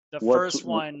 The first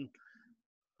one,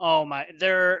 oh my,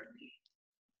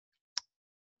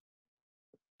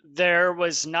 there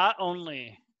was not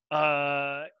only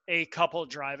a couple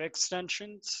drive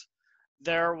extensions,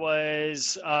 there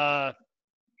was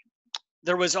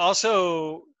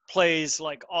also plays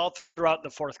like all throughout the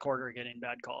fourth quarter getting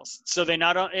bad calls. So they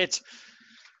not it's.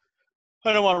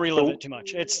 I don't want to relive it too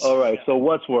much. It's all right. Yeah. So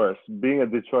what's worse, being a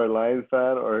Detroit Lions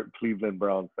fan or Cleveland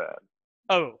Browns fan?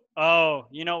 Oh,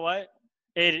 you know what?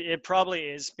 It probably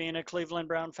is being a Cleveland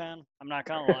Brown fan. I'm not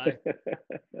gonna lie.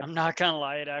 I'm not gonna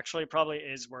lie. It actually probably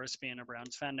is worse being a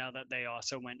Browns fan now that they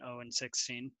also went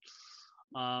 0-16.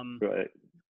 Right.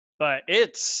 But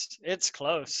it's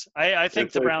close. I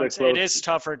think the Browns. It is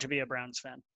tougher to be a Browns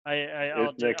fan.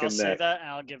 I'll say that, and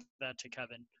I'll give that to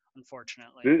Kevin.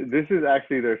 Unfortunately, this is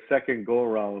actually their second go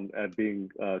around at being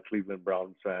Cleveland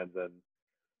Browns fans and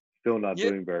still not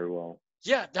doing very well.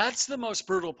 Yeah, that's the most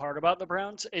brutal part about the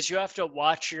Browns is you have to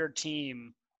watch your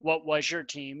team. What was your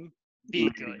team? Be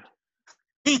good.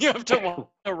 You have to watch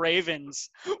the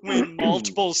Ravens win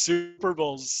multiple Super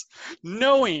Bowls,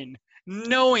 knowing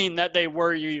that they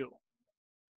were you.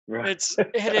 Right.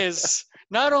 It is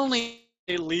not only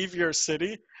they leave your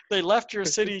city, they left your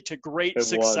city to great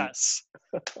success.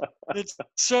 It's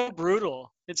so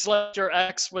brutal. It's like your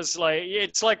ex was like.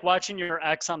 It's like watching your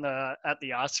ex at the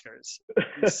Oscars.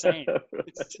 Insane.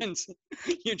 It's insane.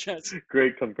 You just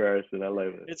great comparison. I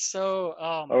love it. It's so.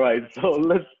 Oh my all right, God, so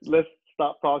let's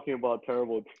stop talking about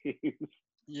terrible teams.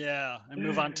 Yeah, and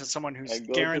move on to someone who's and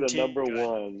go guaranteed to the number good.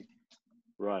 one.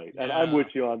 Right, and I'm with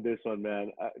you on this one,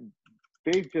 man.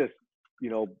 They just,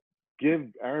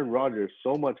 give Aaron Rodgers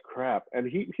so much crap, and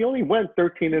he only went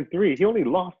 13-3. He only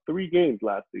lost 3 games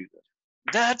last season.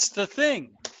 That's the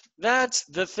thing.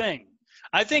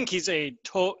 I think he's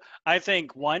I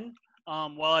think one.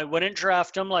 While I wouldn't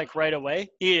draft him like right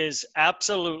away, he is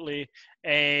absolutely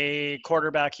a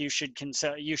quarterback you should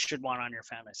want on your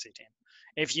fantasy team.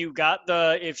 If you've got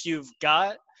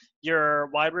your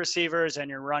wide receivers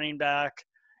and your running back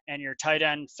and your tight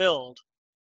end filled,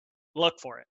 look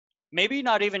for it. Maybe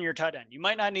not even your tight end. You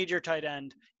might not need your tight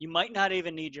end. You might not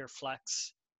even need your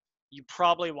flex. You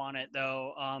probably want it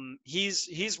though.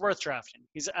 He's worth drafting.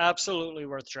 He's absolutely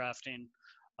worth drafting.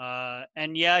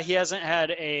 And yeah, he hasn't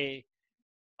had a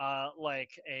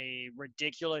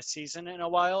ridiculous season in a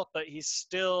while, but he is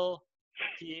still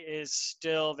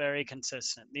very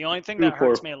consistent. The only thing that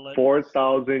hurts me a little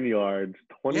 4,000 yards,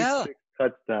 26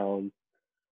 touchdowns,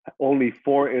 only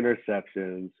 4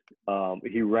 interceptions.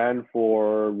 He ran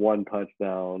for 1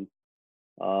 touchdown.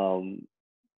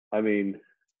 I mean,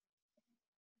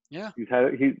 he's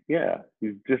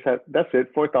just had that's it,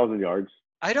 4,000 yards.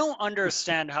 I don't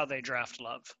understand how they draft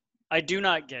Love. I do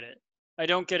not get it. I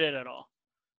don't get it at all.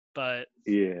 But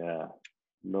yeah,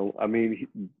 no, I mean,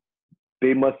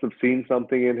 they must have seen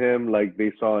something in him, like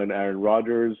they saw in Aaron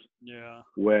Rodgers. Yeah.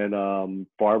 When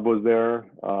Favre was there,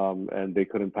 and they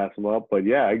couldn't pass him up. But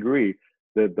yeah, I agree.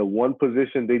 The one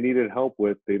position they needed help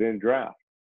with, they didn't draft.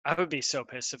 I would be so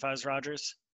pissed if I was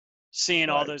Rodgers, seeing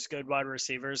all those good wide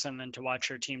receivers, and then to watch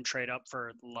your team trade up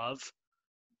for Love.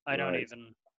 I don't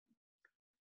even.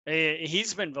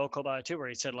 He's been vocal about it too, where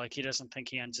he said like he doesn't think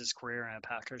he ends his career in a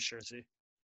Packers jersey.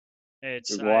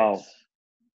 It's wow.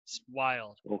 It's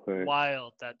wild. Okay.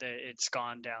 Wild that it's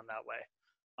gone down that way.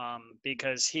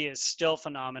 Because he is still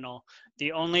phenomenal.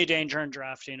 The only danger in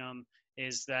drafting him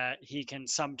is that he can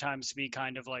sometimes be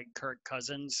kind of like Kirk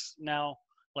Cousins now,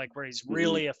 like where he's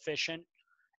really efficient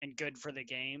and good for the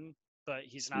game, but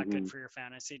he's not good for your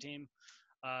fantasy team.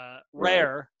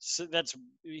 Rare. So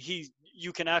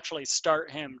you can actually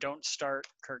start him. Don't start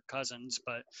Kirk Cousins,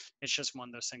 but it's just one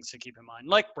of those things to keep in mind.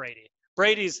 Like Brady.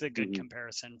 Brady's the good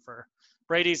comparison for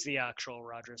Brady's the actual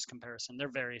Rodgers comparison. They're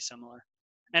very similar.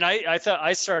 And I thought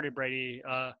I started Brady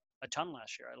a ton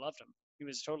last year. I loved him. He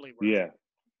was totally worth it.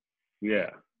 Yeah.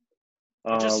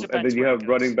 And then you have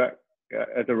running back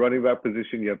at the running back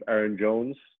position. You have Aaron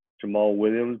Jones, Jamal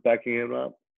Williams backing him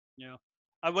up. Yeah,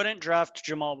 I wouldn't draft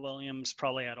Jamal Williams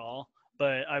probably at all,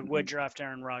 but I would draft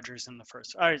Aaron Rodgers in the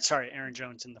first. Aaron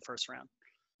Jones in the first round.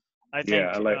 I'm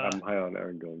high on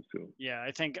Aaron Jones too. Yeah,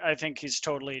 I think he's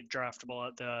totally draftable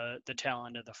at the tail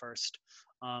end of the first.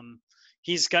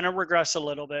 He's gonna regress a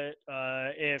little bit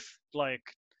if like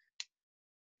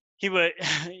he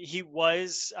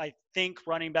was I think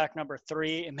running back number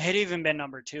 3. It may have even been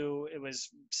number 2. It was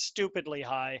stupidly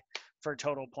high for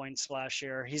total points last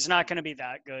year. He's not going to be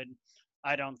that good,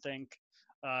 I don't think,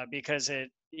 because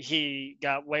he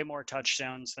got way more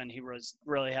touchdowns than he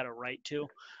really had a right to.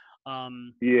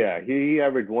 He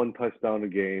averaged 1 touchdown a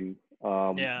game.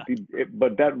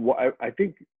 But I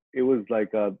think it was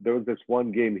like there was this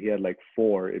one game he had like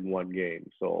 4 in one game.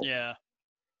 So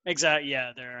exactly.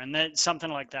 Yeah, there, and then something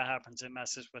like that happens. It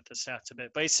messes with the stats a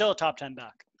bit, but he's still a top 10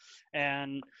 back,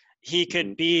 and he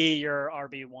could be your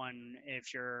RB1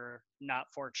 if you're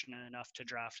not fortunate enough to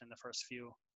draft in the first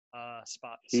few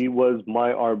spots. He was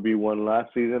my RB1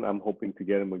 last season. I'm hoping to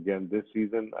get him again this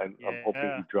season. I'm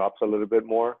hoping he drops a little bit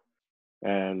more.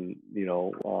 And,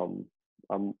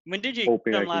 I'm when did you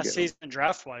hoping get I him can last get season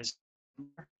draft-wise?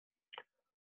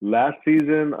 Last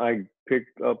season, I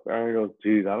picked up Aaron Jones.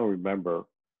 Geez, I don't remember.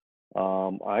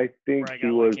 I think he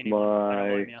was he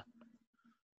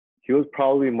was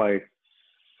probably my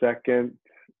second.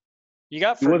 You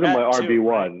got he wasn't my too, RB1.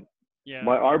 Right? Yeah.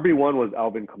 My RB1 was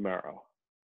Alvin Kamara.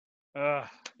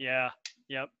 Yeah.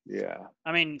 Yep. Yeah.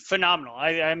 I mean, phenomenal.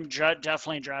 I'm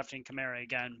definitely drafting Kamara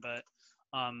again, but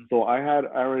so I had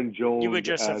Aaron Jones. You would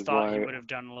just have thought he my would have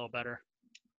done a little better.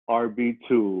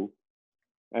 RB2,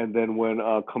 and then when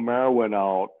Kamara went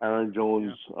out, Aaron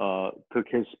Jones took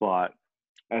his spot,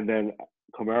 and then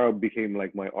Kamara became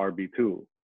like my RB2.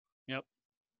 Yep.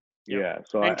 Yeah.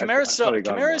 So and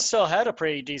Kamara still had a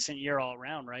pretty decent year all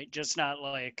around, right? Just not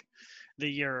like the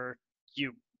year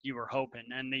you were hoping,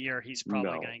 and the year he's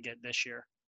probably going to get this year.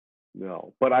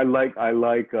 No, but I like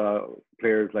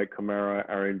players like Kamara,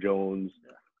 Aaron Jones,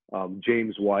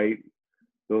 James White,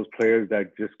 those players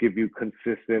that just give you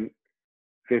consistent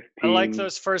 15. I like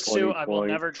those first 2. Points. I will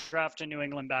never draft a New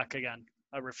England back again.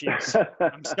 I refuse.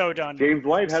 I'm so done. James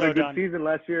White had a good season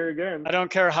last year again. I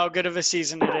don't care how good of a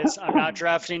season it is. I'm not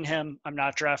drafting him. I'm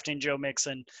not drafting Joe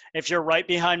Mixon. If you're right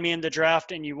behind me in the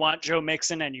draft and you want Joe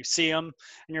Mixon and you see him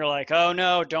and you're like, oh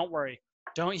no, don't worry.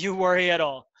 Don't you worry at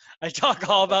all. I talk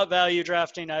all about value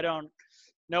drafting.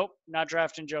 Nope, not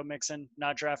drafting Joe Mixon,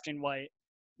 not drafting White,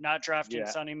 not drafting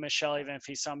Sonny Michel even if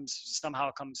he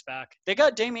somehow comes back. They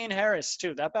got Damian Harris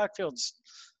too. That backfield's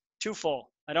too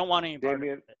full. I don't want any part of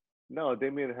it. No,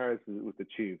 Damian Harris is with the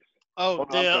Chiefs.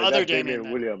 Other Damian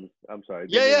Williams. I'm sorry.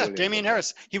 Damian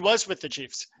Harris. He was with the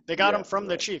Chiefs. They got him from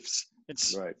the Chiefs. They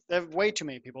have way too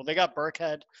many people. They got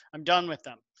Burkhead. I'm done with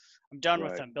them.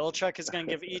 with them. Belichick is going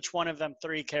to give each one of them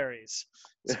 3 carries.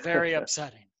 It's very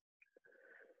upsetting.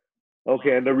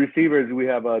 Okay, and the receivers, we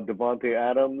have Devontae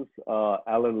Adams,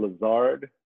 Alan Lazard,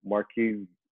 Marquise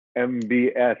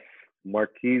MVS,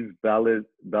 Marquise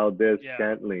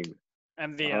Valdez-Scantling.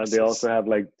 MVS. They also have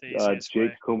like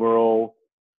Jake Kumaro,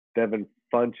 Devin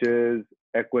Funches,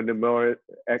 Equinimor.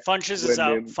 Funches is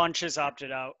out. Funches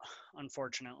opted out,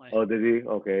 unfortunately. Oh, did he?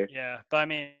 Okay. Yeah, but I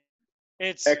mean,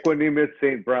 it's Equanimus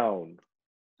St. Brown.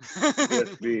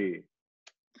 ESB.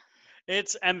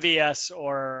 It's MVS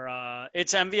or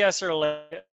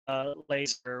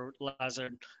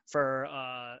Lazard for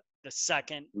the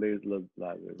second. Lazard.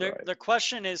 The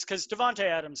question is because Devontae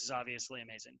Adams is obviously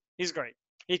amazing. He's great.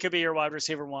 He could be your wide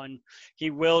receiver 1.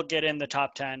 He will get in the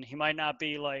top 10. He might not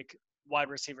be like wide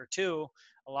receiver 2.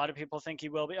 A lot of people think he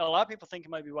will be. A lot of people think he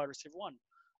might be wide receiver 1.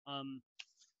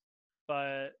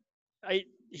 But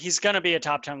he's going to be a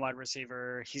top 10 wide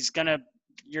receiver.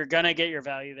 You're going to get your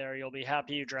value there. You'll be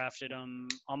happy you drafted him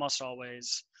almost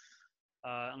always,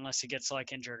 unless he gets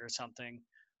like injured or something.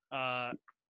 The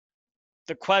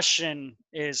question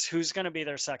is who's going to be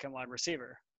their second wide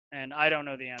receiver? And I don't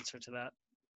know the answer to that.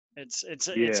 It's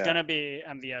going to be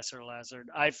MVS or Lazard.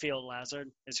 I feel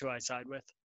Lazard is who I side with.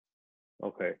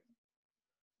 Okay.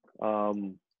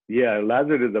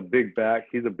 Lazard is a big back.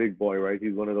 He's a big boy, right?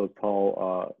 He's one of those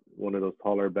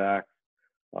taller backs.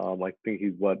 I think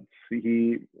he's what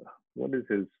is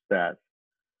his stats?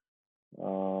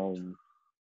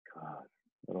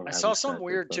 I saw something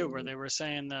weird too, where they were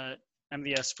saying that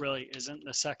MVS really isn't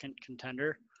the second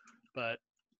contender, but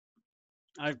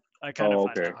I kind of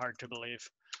find that hard to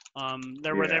believe.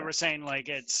 They were saying like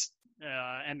it's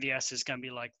MVS is going to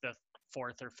be like the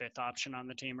 4th or 5th option on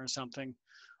the team or something.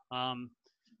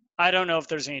 I don't know if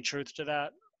there's any truth to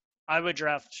that. I would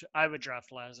draft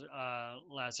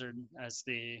Lazard as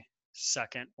the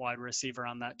second wide receiver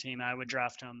on that team. I would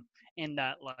draft him in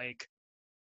that like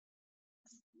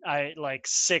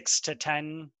 6 to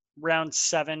 10, round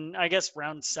 7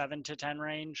 to 10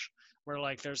 range, where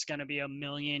like there's going to be a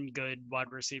million good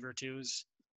wide receiver 2s.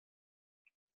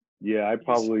 Yeah, I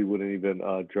probably wouldn't even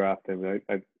draft him.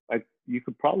 You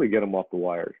could probably get him off the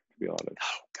wires, to be honest.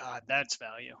 Oh God, that's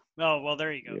value. Oh well,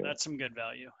 there you go. Yeah. That's some good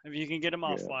value. If you can get him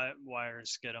off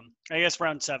wires, get him. I guess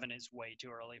round 7 is way too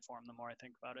early for him. The more I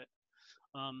think about it,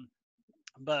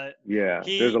 but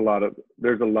there's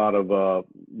a lot of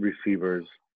receivers.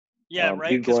 Yeah,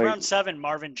 right. Because round 7,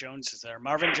 Marvin Jones is there.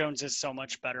 Marvin Jones is so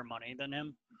much better money than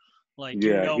him. Like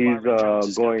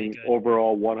he's going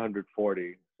overall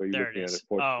 140. So you're looking at it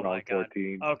round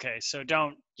 14. Okay, so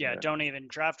don't even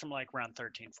draft him like round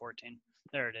 13, 14.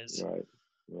 There it is.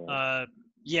 Right.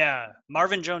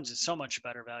 Marvin Jones is so much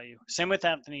better value. Same with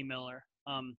Anthony Miller.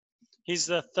 He's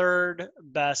the third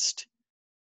best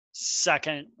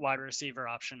second wide receiver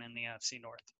option in the NFC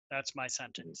North. That's my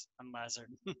sentence. I'm Lazard.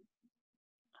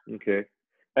 Okay.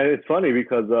 And it's funny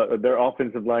because their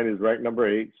offensive line is ranked number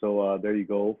 8. So there you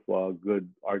go. Good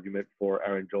argument for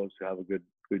Aaron Jones to have a good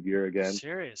year again.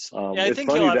 Seriously. Yeah, I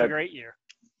think he'll have a great year.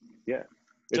 Yeah.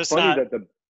 It's funny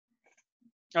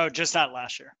that just not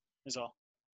last year is all.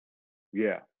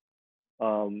 Yeah.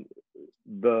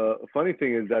 The funny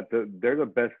thing is that they're the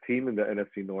best team in the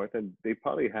NFC North, and they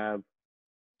probably have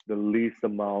the least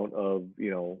amount of,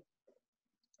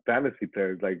 fantasy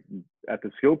players, like at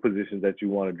the skill positions that you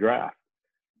want to draft.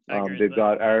 They've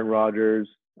got Aaron Rodgers,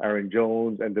 Aaron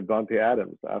Jones, and Devontae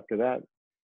Adams. After that,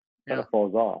 kind of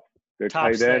falls off. Their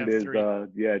tight end is,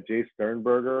 Jay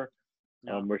Sternberger,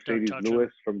 Mercedes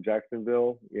Lewis from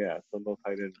Jacksonville. Yeah, so no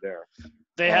tight ends there.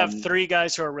 They have 3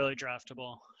 guys who are really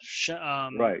draftable.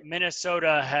 Right.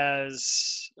 Minnesota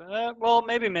has,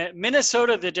 maybe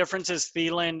Minnesota, the difference is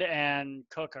Thielen and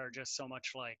Cook are just so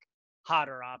much like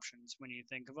hotter options when you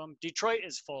think of them. Detroit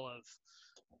is full of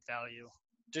value.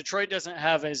 Detroit doesn't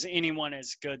have anyone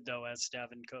as good, though, as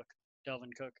Delvin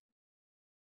Cook.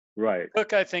 Right.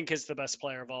 Cook, I think, is the best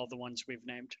player of all the ones we've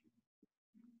named.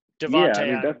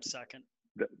 Devontae Adams second.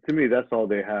 To me, that's all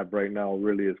they have right now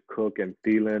really is Cook and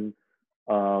Thielen.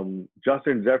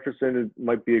 Justin Jefferson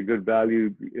might be a good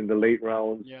value in the late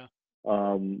rounds. Yeah.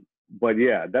 But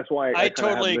yeah, that's why I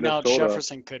totally acknowledge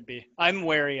Jefferson could be. I'm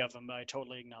wary of him, but I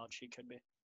totally acknowledge he could be.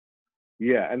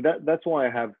 Yeah, and that's why I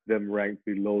have them ranked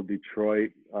below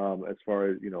Detroit as far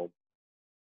as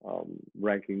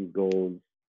rankings goes.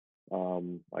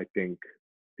 I think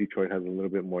Detroit has a little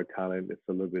bit more talent. It's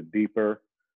a little bit deeper.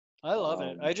 I love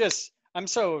it. I'm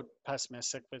so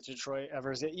pessimistic with Detroit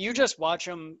ever. You just watch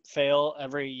them fail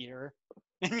every year,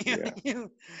 and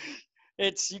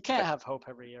you can't have hope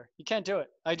every year. You can't do it.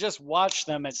 I just watch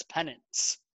them as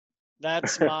penance.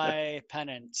 That's my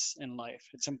penance in life.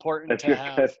 It's important to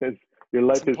have. Your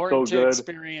life is so good. To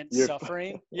experience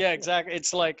suffering. Yeah, exactly.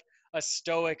 It's like a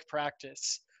stoic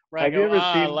practice. Where I go,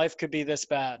 life could be this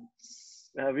bad.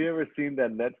 Have you ever seen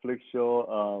that Netflix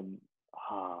show?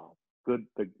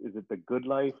 Is it The Good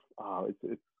Life?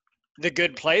 It's The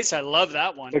Good Place. I love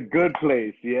that one. The Good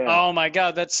Place. Yeah. Oh my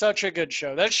God, that's such a good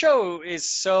show. That show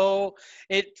is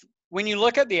when you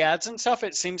look at the ads and stuff,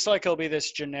 it seems like it'll be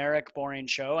this generic, boring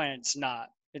show, and it's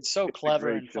not. It's so clever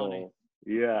and funny.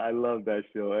 Yeah, I love that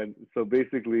show. And so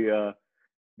basically,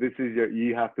 this is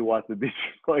you have to watch the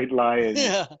Detroit Lions.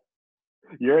 Yeah.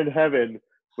 You're in heaven,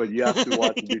 but you have to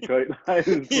watch the Detroit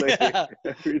Lions play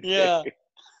every day. Yeah.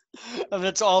 And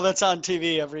that's all that's on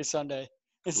TV every Sunday.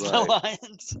 It's the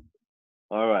Lions.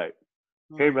 All right.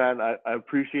 Hey, man, I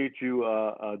appreciate you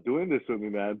doing this with me,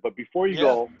 man. But before you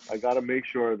go, I got to make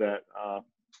sure that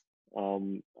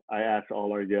I ask all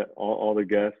the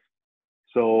guests.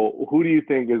 So who do you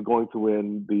think is going to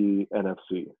win the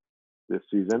NFC this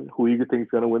season? Who do you think is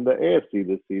going to win the AFC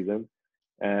this season?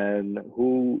 And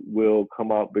who will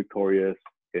come out victorious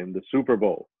in the Super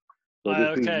Bowl? So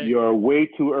this is your way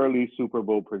too early Super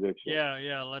Bowl prediction.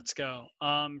 Yeah, let's go.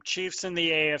 Chiefs in the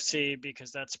AFC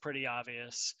because that's pretty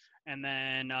obvious. And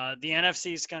then the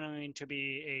NFC is going to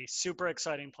be a super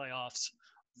exciting playoffs.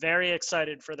 Very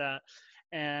excited for that.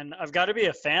 And I've got to be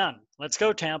a fan. Let's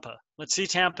go Tampa. Let's see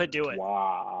Tampa do it.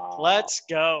 Wow. Let's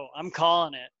go. I'm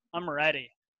calling it. I'm ready.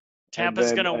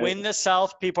 Tampa's going to win the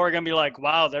South. People are going to be like,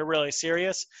 wow, they're really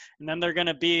serious. And then they're going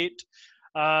to beat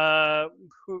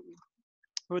who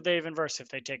would they even verse if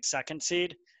they take second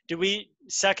seed?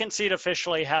 Second seed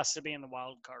officially has to be in the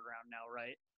wild card round now,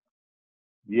 right?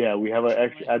 Yeah, we have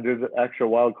an extra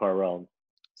wild card round.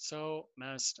 So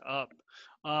messed up.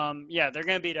 They're going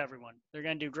to beat everyone. They're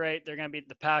going to do great. They're going to beat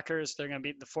the Packers. They're going to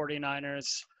beat the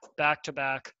 49ers back to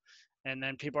back. And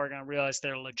then people are going to realize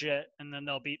they're legit. And then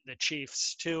they'll beat the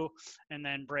Chiefs too. And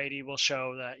then Brady will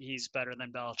show that he's better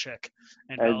than Belichick.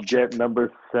 And get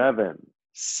number 7.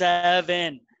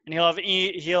 7. And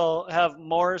he'll have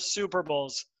more Super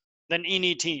Bowls than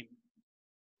any team.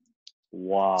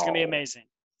 Wow. It's going to be amazing.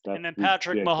 And then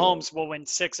Patrick Mahomes will win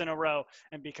 6 in a row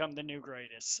and become the new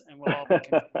greatest. And we'll all be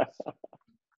convinced.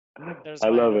 There's my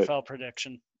NFL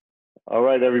prediction. All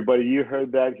right, everybody. You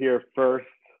heard that here first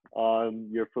on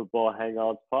your Football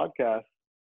Hangouts podcast,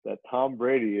 that Tom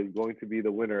Brady is going to be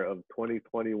the winner of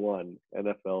 2021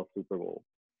 NFL Super Bowl.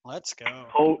 Let's go.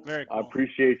 Colt, very cool. I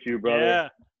appreciate you, brother. Yeah,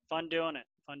 fun doing it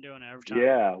every time.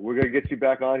 Yeah, we're going to get you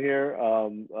back on here.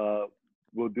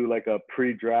 We'll do like a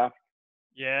pre-draft.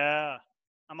 Yeah,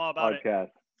 I'm all about podcast.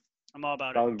 It. I'm all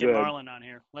about Sounds it. Get good. Marlon on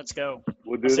here. Let's go.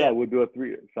 We'll do that. We'll do a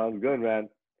 3. Sounds good, man.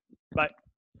 Bye.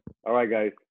 All right,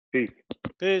 guys. Peace.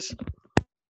 Peace.